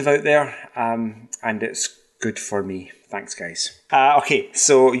positive out there, and it's good for me. Thanks, guys. Okay,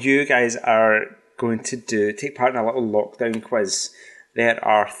 so you guys are going to take part in a little lockdown quiz. There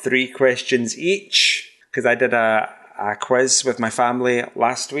are 3 questions each, because I did a quiz with my family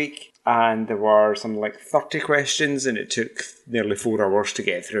last week, and there were some like 30 questions, and it took nearly 4 hours to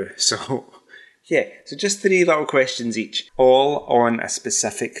get through. So so just 3 little questions each, all on a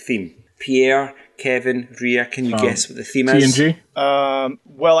specific theme. Pierre, Kevin, Ria, can you guess what the theme is? TNG?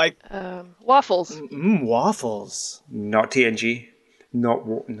 Waffles. Waffles. Not TNG. Not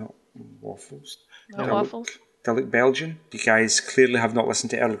waffles. Not waffles. They look Belgian. You guys clearly have not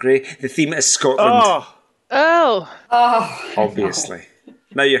listened to Earl Grey. The theme is Scotland. Oh. Obviously.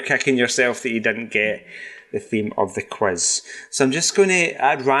 Now you're kicking yourself that you didn't get the theme of the quiz. So I'm just going to,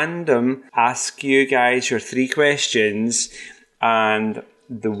 at random, ask you guys your 3 questions, and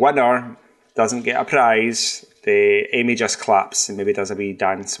the winner doesn't get a prize. Amy just claps and maybe does a wee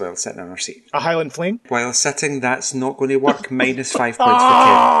dance while sitting in her seat. A Highland Fling? While sitting, that's not going to work. Minus 5 points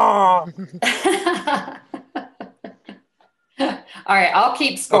for Kevin. All right, I'll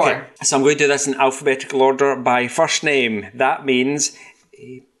keep score. Okay, so I'm going to do this in alphabetical order by first name. That means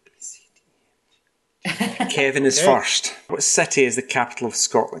A, B, C, D. Kevin is first. What city is the capital of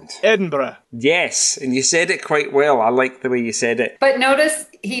Scotland? Edinburgh. Yes, and you said it quite well. I like the way you said it. But notice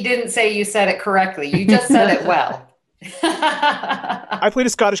he didn't say you said it correctly. You just said it well. I played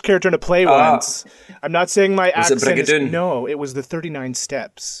a Scottish character in a play once. I'm not saying my accent is... No, it was the 39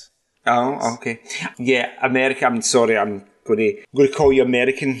 Steps. Oh, okay. Yeah, America, I'm sorry, I'm going to call you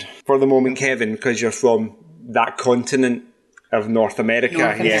American for the moment, Kevin, because you're from that continent of North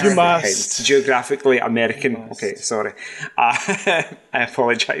America. Yes, you must. Geographically American. Okay, sorry. I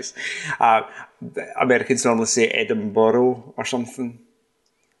apologise. Americans normally say Edinburgh or something,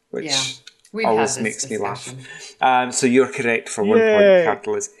 which always makes me laugh. So you're correct for 1 point.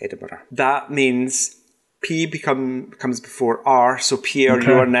 Capital is Edinburgh. That means P comes before R, so Pierre,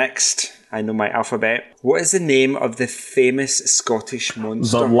 you're next. I know my alphabet. What is the name of the famous Scottish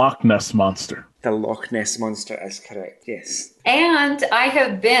monster? The Loch Ness Monster. The Loch Ness Monster is correct, yes. And I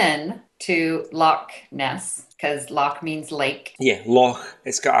have been to Loch Ness, because Loch means lake. Yeah, Loch.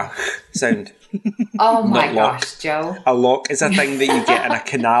 It's got a sound. Oh my gosh, Joe. A loch is a thing that you get in a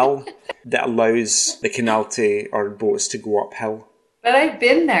canal that allows the canal or boats to go uphill. But I've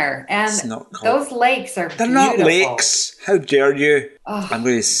been there, and those lakes are They're beautiful. Not lakes. How dare you? Oh, I'm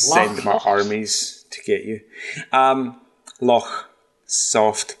going to send my armies to get you. Loch.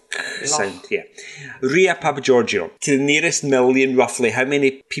 Soft sound, yeah. Ria Papageorgiou. To the nearest million, roughly, how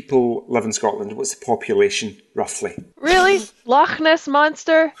many people live in Scotland? What's the population, roughly? Really? Loch Ness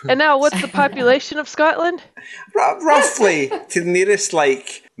Monster? And now what's the population of Scotland? Roughly. To the nearest,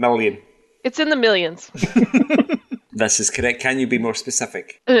 million. It's in the millions. This is correct. Can you be more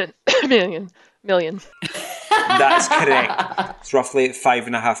specific? Million. That's correct. It's roughly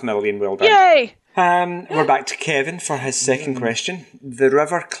 5.5 million. Well done. Yay! We're back to Kevin for his second question. The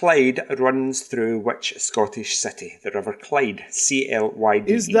River Clyde runs through which Scottish city? The River Clyde.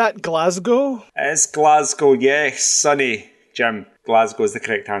 C-L-Y-D-E. Is that Glasgow? It's Glasgow, yes. Sonny, Jim. Glasgow is the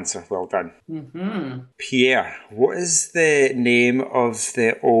correct answer. Well done. Mm-hmm. Pierre, what is the name of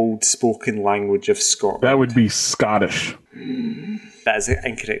the old spoken language of Scotland? That would be Scottish. That is the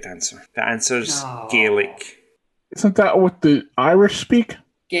incorrect answer. The answer's Gaelic. Isn't that what the Irish speak?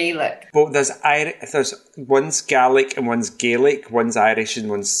 Gaelic. But there's one's Gaelic and one's Gaelic, one's Irish and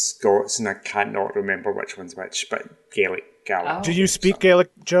one's Scots, and I cannot remember which one's which, but Gaelic. Do you speak Gaelic,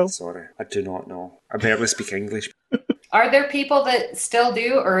 Joe? Sorry, I do not know. I barely speak English. Are there people that still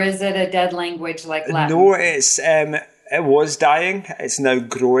do, or is it a dead language like Latin? No, it was dying. It's now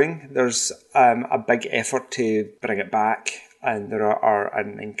growing. There's a big effort to bring it back, and there are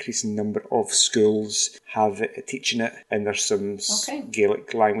an increasing number of schools have teaching it, and there's some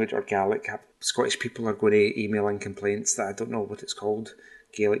Gaelic language or Gaelic. Scottish people are going to email in complaints that I don't know what it's called.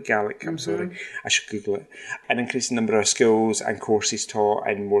 Gaelic, I'm sorry. I should Google it. An increasing number of schools and courses taught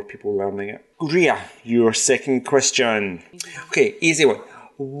and more people learning it. Ria, your second question. Okay, easy one.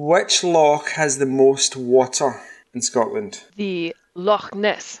 Which loch has the most water in Scotland? The Loch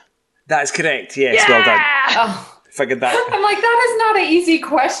Ness. That is correct, yes, well done. Oh. Figured that. I'm like, that is not an easy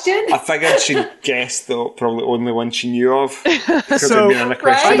question. I figured she guessed the probably only one she knew of. So,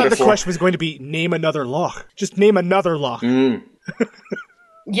 I thought the question was going to be name another loch. Just name another loch.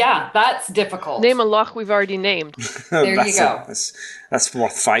 Yeah, that's difficult. Name a loch we've already named. There you go. That's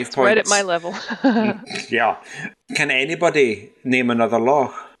worth 5 points. Right at my level. Yeah. Can anybody name another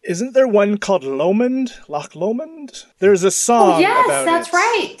loch? Isn't there one called Lomond? Loch Lomond? There's a song yes, about that's it.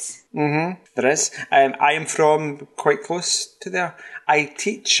 right. There is. I am from quite close to there. I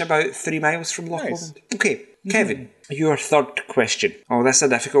teach about 3 miles from Loch Lomond. Okay, Kevin, your third question. Oh, that's a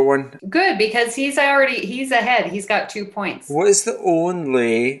difficult one. Good, because he's ahead. He's got 2 points. What is the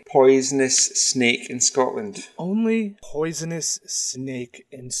only poisonous snake in Scotland? Only poisonous snake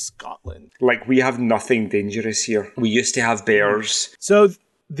in Scotland. Like, we have nothing dangerous here. We used to have bears. So,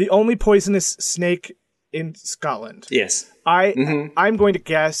 the only poisonous snake in Scotland. Yes. I'm going to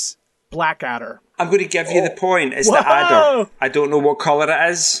guess Blackadder. I'm going to give you the point. It's the adder. I don't know what colour it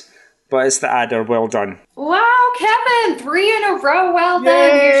is, but it's the adder. Well done. Wow, Kevin, 3 in a row. Well Yay!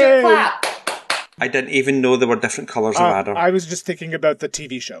 done. Here's your clap. I didn't even know there were different colours of adder. I was just thinking about the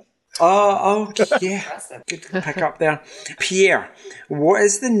TV show. Oh, okay. Yeah. Good pick up there. Pierre, what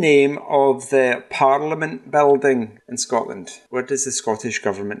is the name of the Parliament building in Scotland? Where does the Scottish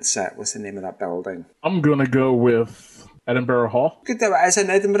government sit? What's the name of that building? I'm going to go with Edinburgh Hall. Good, that is in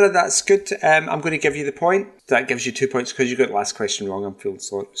Edinburgh. That's good. I'm going to give you the point. That gives you 2 points because you got the last question wrong. I'm feeling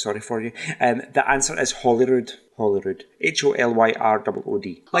sorry for you. The answer is Holyrood. Holyrood.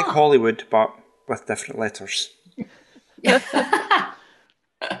 Holyrood. Like Hollywood, but with different letters.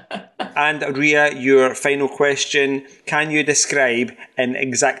 And Ria, your final question. Can you describe in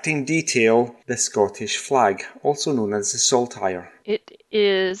exacting detail the Scottish flag, also known as the saltire? It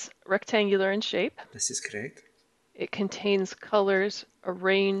is rectangular in shape. This is correct. It contains colors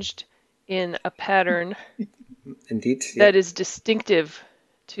arranged in a pattern Indeed. that is distinctive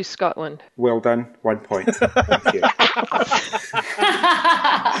to Scotland. Well done. 1 point. Thank you.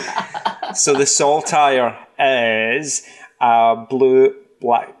 So the saltire is a blue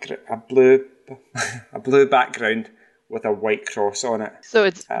background with a white cross on it. So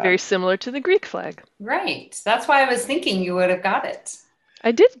it's very similar to the Greek flag. Right. That's why I was thinking you would have got it.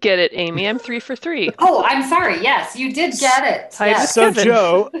 I did get it, Amy. I'm 3 for 3. Oh, I'm sorry. Yes, you did get it. Yes. So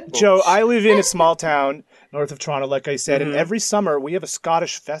Joe, I live in a small town north of Toronto, like I said, and every summer we have a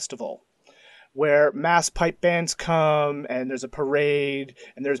Scottish festival where mass pipe bands come and there's a parade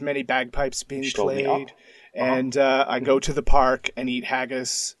and there's many bagpipes being played. And I go to the park and eat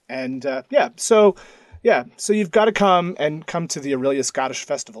haggis. And so you've got to come to the Orillia Scottish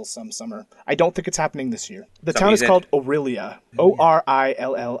Festival some summer. I don't think it's happening this year. The town is called Orillia.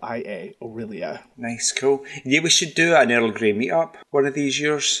 Orillia. Orillia. Nice, cool. Yeah, we should do an Earl Grey meetup one of these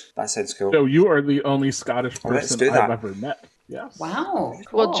years. That sounds cool. So you are the only Scottish person I've ever met. Yes. Wow.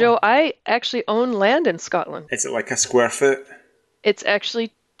 Cool. Well, Joe, I actually own land in Scotland. Is it like a square foot? It's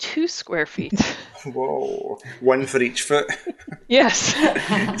actually 2 square feet. Whoa. 1 for each foot? Yes.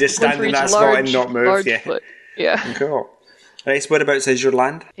 Just stand in that spot and not move. Large yeah. foot. Yeah. Cool. Nice. Whereabouts is your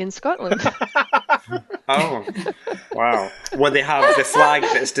land? In Scotland. Oh. Wow. Well, they have the flag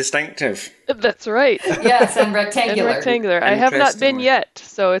that's distinctive. That's right. Yes, and rectangular. I have not been yet,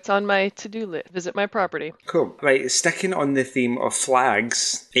 so it's on my to-do list. Visit my property. Cool. Right, sticking on the theme of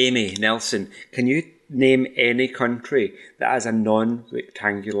flags, Amy Nelson, can you name any country that has a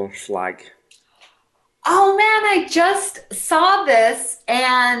non-rectangular flag? Oh man, I just saw this,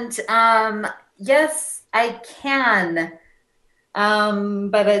 and yes, I can.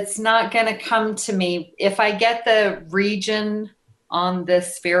 But it's not going to come to me. If I get the region on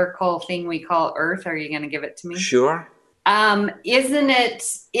this spherical thing we call Earth, are you going to give it to me? Sure. Isn't it?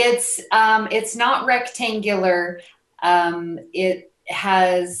 It's not rectangular. It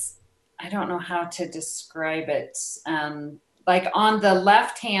has, I don't know how to describe it. Like on the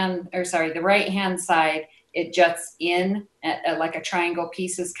the right hand side, it juts in like a triangle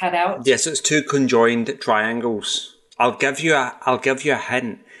piece is cut out. Yes, it's 2 conjoined triangles. I'll give you a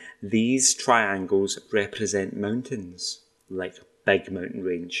hint. These triangles represent mountains, like a big mountain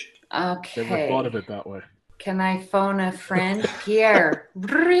range. Okay. Never thought of it that way. Can I phone a friend? Pierre.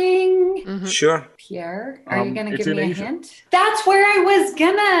 Ring. Mm-hmm. Sure. Pierre, are you going to it's give in me a Asia. hint? That's where I was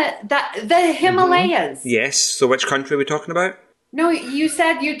the Himalayas. Yes. So which country are we talking about? No, you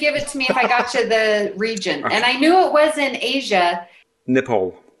said you'd give it to me if I got you the region. And I knew it was in Asia.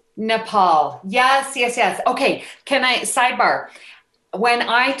 Nepal. Yes. Okay, can I, sidebar. When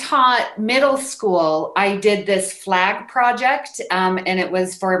I taught middle school, I did this flag project, and it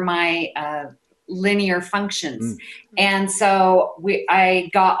was for my linear functions. And so I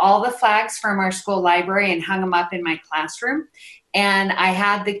got all the flags from our school library and hung them up in my classroom. And I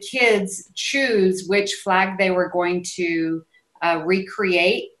had the kids choose which flag they were going to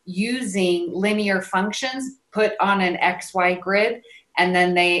recreate using linear functions put on an XY grid. And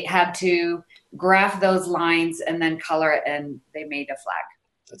then they had to graph those lines and then color it, and they made a flag.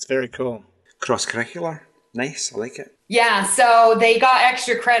 That's very cool. Cross-curricular. Nice. I like it. Yeah, so they got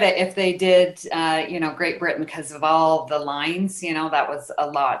extra credit if they did, Great Britain because of all the lines. That was a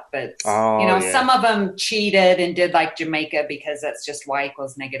lot. But, some of them cheated and did like Jamaica because that's just Y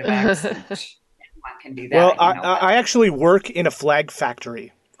equals negative X. And one can do that. Well, I actually work in a flag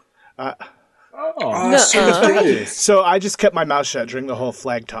factory. So I just kept my mouth shut during the whole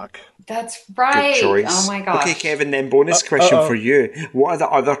flag talk. That's right. Good choice. Oh my gosh. Okay, Kevin, then bonus question for you. What are the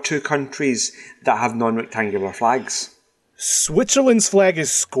other two countries that have non-rectangular flags? Switzerland's flag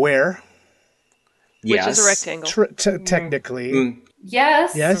is square. Which is a rectangle. Technically.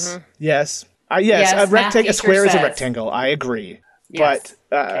 Yes. Yes. Mm-hmm. Yes. A square is a rectangle. I agree. Yes.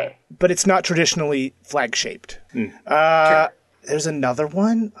 But it's not traditionally flag shaped. There's another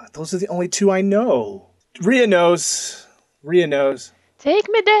one. Those are the only two I know. Ria knows. Take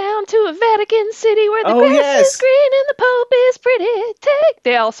me down to a Vatican City where the grass is green and the Pope is pretty.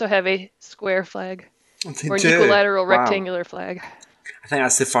 They also have a square flag. Or an equilateral rectangular flag. I think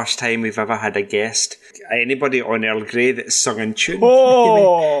that's the first time we've ever had a guest. Anybody on Earl Grey that's sung in tune.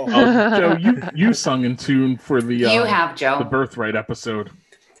 Oh, Joe, you sung in tune for the you have, Joe. the Birthright episode.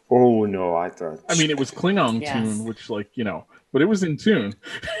 Oh no, I don't. I mean, it was Klingon tune, which but it was in tune.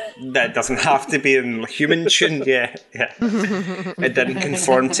 That doesn't have to be in human tune, yeah. It didn't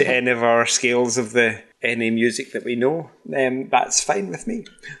conform to any of our scales of any music that we know. That's fine with me.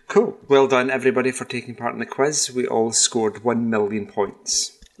 Cool. Well done, everybody, for taking part in the quiz. We all scored 1 million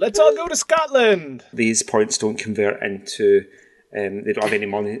points. Let's all go to Scotland. These points don't convert into... they don't have any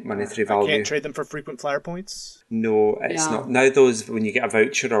monetary value. I can't trade them for frequent flyer points? No, it's not. Now those, when you get a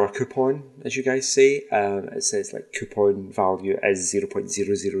voucher or a coupon, as you guys say, it says like coupon value is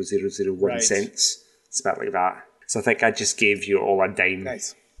 0.00001 cents. It's about like that. So I think I just gave you all a dime.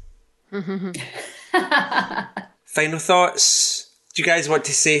 Nice. Final thoughts? Do you guys want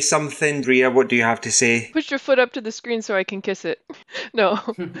to say something? Ria, what do you have to say? Push your foot up to the screen so I can kiss it. No,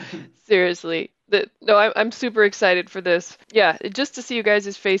 seriously. I'm super excited for this. Yeah, just to see you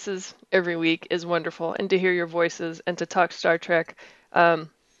guys' faces every week is wonderful, and to hear your voices and to talk Star Trek.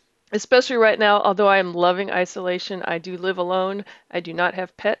 Especially right now, although I am loving isolation, I do live alone. I do not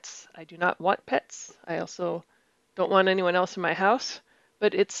have pets. I do not want pets. I also don't want anyone else in my house,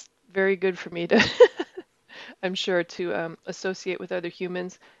 but it's very good for me to, I'm sure, to associate with other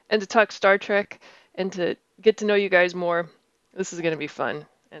humans and to talk Star Trek and to get to know you guys more. This is going to be fun.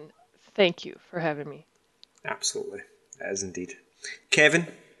 And thank you for having me. Absolutely. That is indeed. Kevin?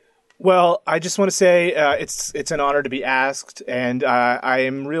 Well, I just want to say it's an honor to be asked, and I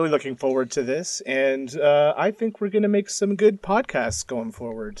am really looking forward to this, and I think we're going to make some good podcasts going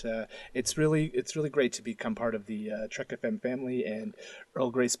forward. It's really great to become part of the Trek FM family and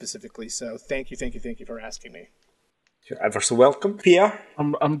Earl Grey specifically. So thank you for asking me. You're ever so welcome, Pierre.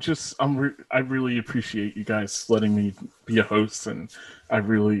 I really appreciate you guys letting me be a host, and I'm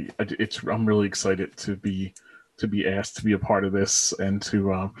really excited to be asked to be a part of this and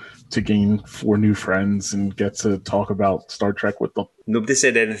to gain 4 new friends and get to talk about Star Trek with them. Nobody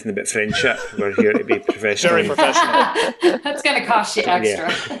said anything about friendship. We're here to be professional. Very professional. That's going to cost you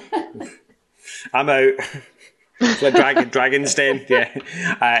extra. Yeah. I'm out. Like Dragon's Den.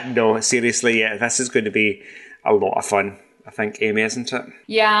 Yeah. No, seriously, yeah. This is going to be a lot of fun. I think, Amy, isn't it?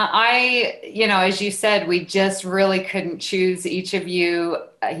 Yeah, as you said, we just really couldn't choose. Each of you,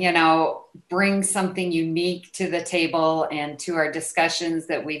 bring something unique to the table and to our discussions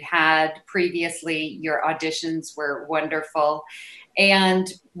that we've had previously. Your auditions were wonderful. And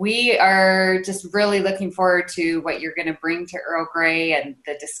we are just really looking forward to what you're going to bring to Earl Grey and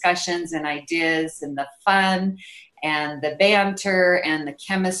the discussions and ideas and the fun and the banter and the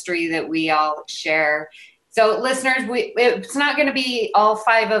chemistry that we all share. So listeners, it's not going to be all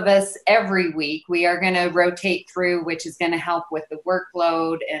 5 of us every week. We are going to rotate through, which is going to help with the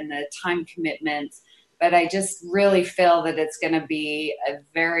workload and the time commitments. But I just really feel that it's going to be a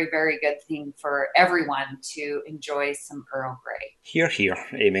very, very good thing for everyone to enjoy some Earl Grey. Hear, hear,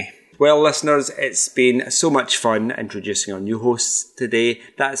 Amy. Well, listeners, it's been so much fun introducing our new hosts today.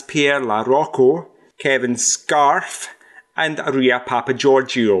 That's Pierre La Rocco, Kevin Scharf, and Ria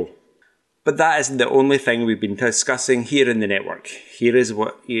Papageorgiou. But that isn't the only thing we've been discussing here in the network. Here is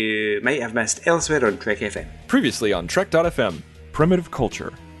what you might have missed elsewhere on Trek FM. Previously on Trek.fm, Primitive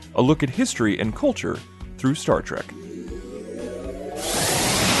Culture, a look at history and culture through Star Trek.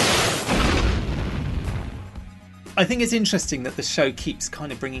 I think it's interesting that the show keeps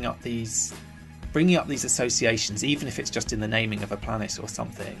kind of bringing up these associations, even if it's just in the naming of a planet or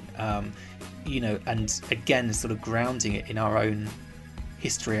something, and again, sort of grounding it in our own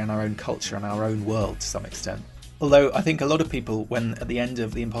history and our own culture and our own world to some extent. Although I think a lot of people, when at the end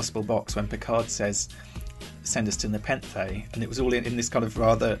of The Impossible Box, when Picard says, "Send us to Nepenthe," and it was all in this kind of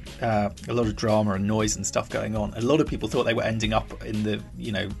rather a lot of drama and noise and stuff going on. A lot of people thought they were ending up in the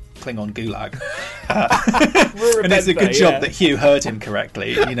Klingon gulag, and it's a good job that Hugh heard him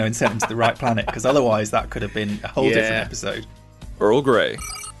correctly, and sent him to the right planet, because otherwise that could have been a whole different episode. Earl Grey.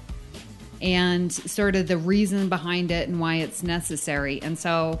 And sort of the reason behind it and why it's necessary. And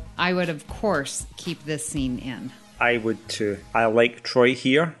so I would, of course, keep this scene in. I would too. I like Troy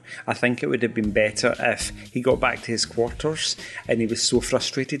here. I think it would have been better if he got back to his quarters and he was so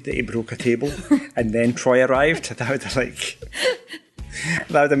frustrated that he broke a table and then Troy arrived. That would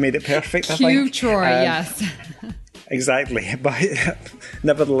have made it perfect, I think. Cue Troy, yes. Exactly. But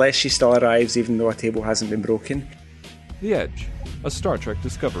nevertheless, she still arrives even though a table hasn't been broken. The Edge, a Star Trek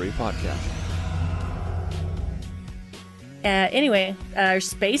Discovery podcast. Anyway, our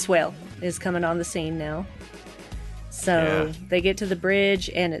space whale is coming on the scene now. So they get to the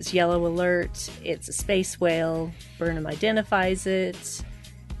bridge and it's yellow alert. It's a space whale. Burnham identifies it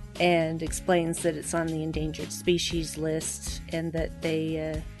and explains that it's on the endangered species list and that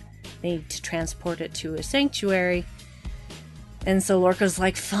they need to transport it to a sanctuary. And so Lorca's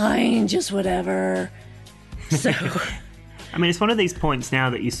like, fine, just whatever. So... I mean, it's one of these points now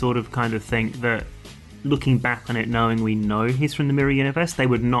that you sort of kind of think that looking back on it, knowing we know he's from the Mirror Universe, they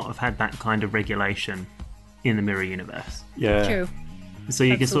would not have had that kind of regulation in the Mirror Universe. Yeah. True. So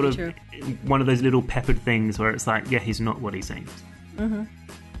you Absolutely can sort of, one of those little peppered things where it's like, yeah, he's not what he seems. Mm-hmm.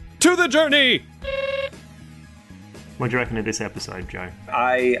 To the journey! What do you reckon of this episode, Joe?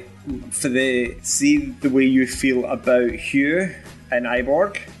 See the way you feel about Hugh and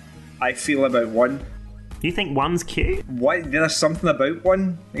Iborg, I feel about one. You think one's cute? What? There's something about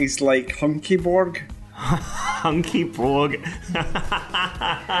one. He's like Hunky Borg. Hunky Borg.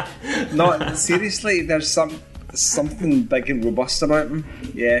 No, seriously, there's something big and robust about him.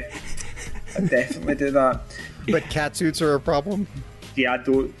 Yeah, I definitely do that. But catsuits are a problem? Yeah, I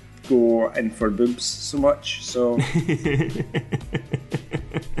don't go in for boobs so much, so...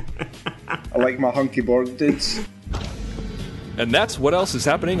 I like my Hunky Borg dudes. And that's what else is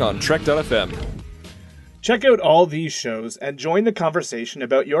happening on Trek.fm. Check out all these shows and join the conversation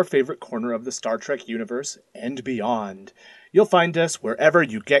about your favorite corner of the Star Trek universe and beyond. You'll find us wherever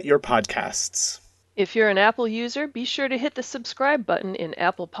you get your podcasts. If you're an Apple user, be sure to hit the subscribe button in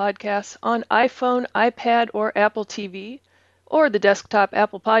Apple Podcasts on iPhone, iPad, or Apple TV, or the desktop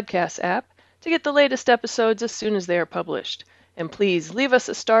Apple Podcasts app to get the latest episodes as soon as they are published. And please leave us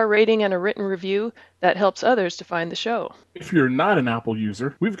a star rating and a written review. That helps others to find the show. If you're not an Apple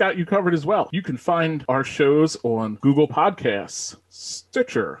user, we've got you covered as well. You can find our shows on Google Podcasts,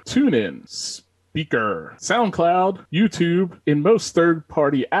 Stitcher, TuneIn, Speaker, SoundCloud, YouTube, in most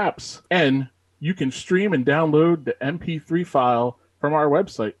third-party apps. And you can stream and download the MP3 file from our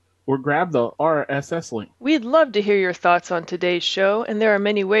website, or grab the RSS link. We'd love to hear your thoughts on today's show, and there are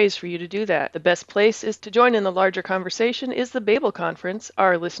many ways for you to do that. The best place is to join in the larger conversation is the Babel Conference,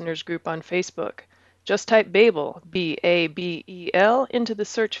 our listeners group on Facebook. Just type Babel, B-A-B-E-L, into the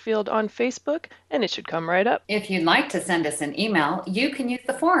search field on Facebook, and it should come right up. If you'd like to send us an email, you can use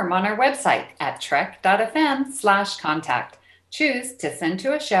the form on our website at trek.fm/contact. Choose to send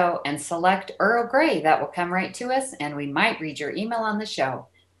to a show and select Earl Grey. That will come right to us, and we might read your email on the show.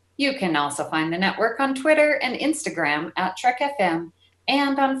 You can also find the network on Twitter and Instagram at TrekFM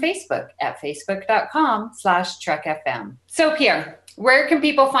and on Facebook at facebook.com/TrekFM. So Pierre, where can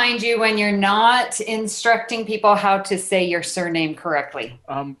people find you when you're not instructing people how to say your surname correctly?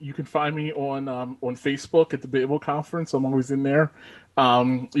 You can find me on Facebook at the Babel Conference. I'm always in there.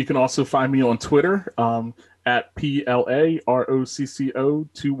 You can also find me on Twitter at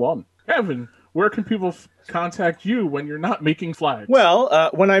PLAROCCO21. Kevin, where can people contact you when you're not making flags?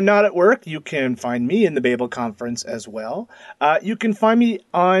 Well, when I'm not at work, you can find me in the Babel Conference as well. You can find me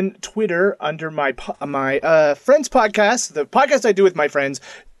on Twitter under my friends podcast, the podcast I do with my friends,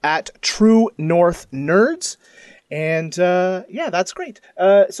 at True North Nerds. And yeah, that's great.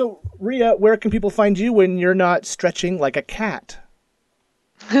 So, Ria, where can people find you when you're not stretching like a cat?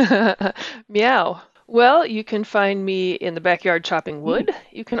 Meow. Well, you can find me in the backyard chopping wood.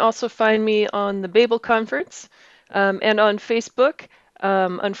 You can also find me on the Babel Conference and on Facebook.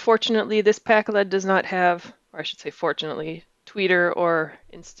 Unfortunately, this Packalad does not have, or I should say fortunately, Twitter or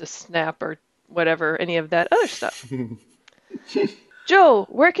InstaSnap or whatever, any of that other stuff. Joe,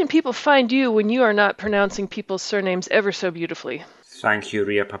 where can people find you when you are not pronouncing people's surnames ever so beautifully? Thank you,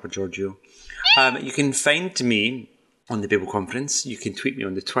 Ria Papageorgiou. You can find me on the Babel Conference. You can tweet me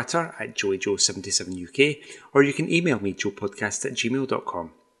on the Twitter at JoeyJoe77UK, or you can email me,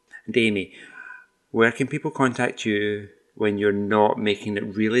 joepodcast@gmail.com. And Amy, where can people contact you when you're not making it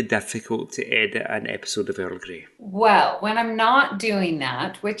really difficult to edit an episode of Earl Grey? Well, when I'm not doing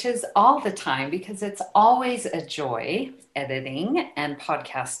that, which is all the time because it's always a joy editing and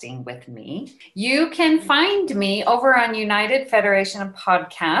podcasting with me, you can find me over on United Federation of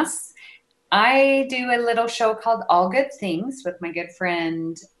Podcasts. I do a little show called All Good Things with my good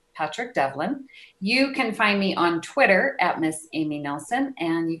friend Patrick Devlin. You can find me on Twitter at Miss Amy Nelson,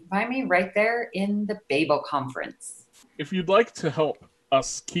 and you can find me right there in the Babel Conference. If you'd like to help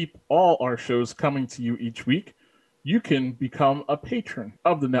us keep all our shows coming to you each week, you can become a patron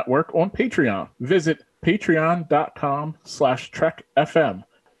of the network on Patreon. Visit patreon.com/TrekFM.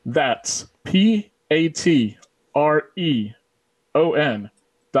 That's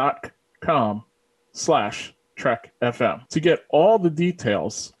patreon.com/TrekFM. To get all the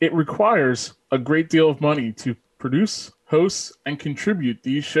details, it requires a great deal of money to produce, host, and contribute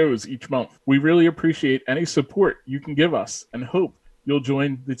these shows each month. We really appreciate any support you can give us and hope you'll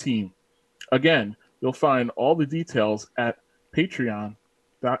join the team. Again, you'll find all the details at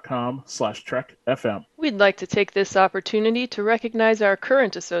patreon.com/TrekFM. We'd like to take this opportunity to recognize our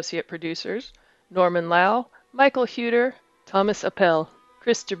current associate producers, Norman Lau, Michael Hueter, Thomas Appel,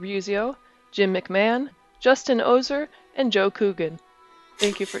 Chris Tribuzio, Jim McMahon, Justin Oser, and Joe Keegan.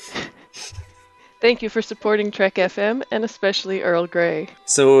 Thank you for supporting Trek FM and especially Earl Grey.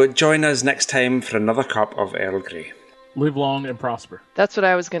 So join us next time for another cup of Earl Grey. Live long and prosper. That's what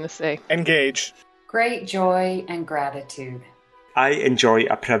I was going to say. Engage. Great joy and gratitude. I enjoy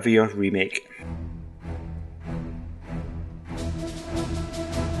a Privia remake.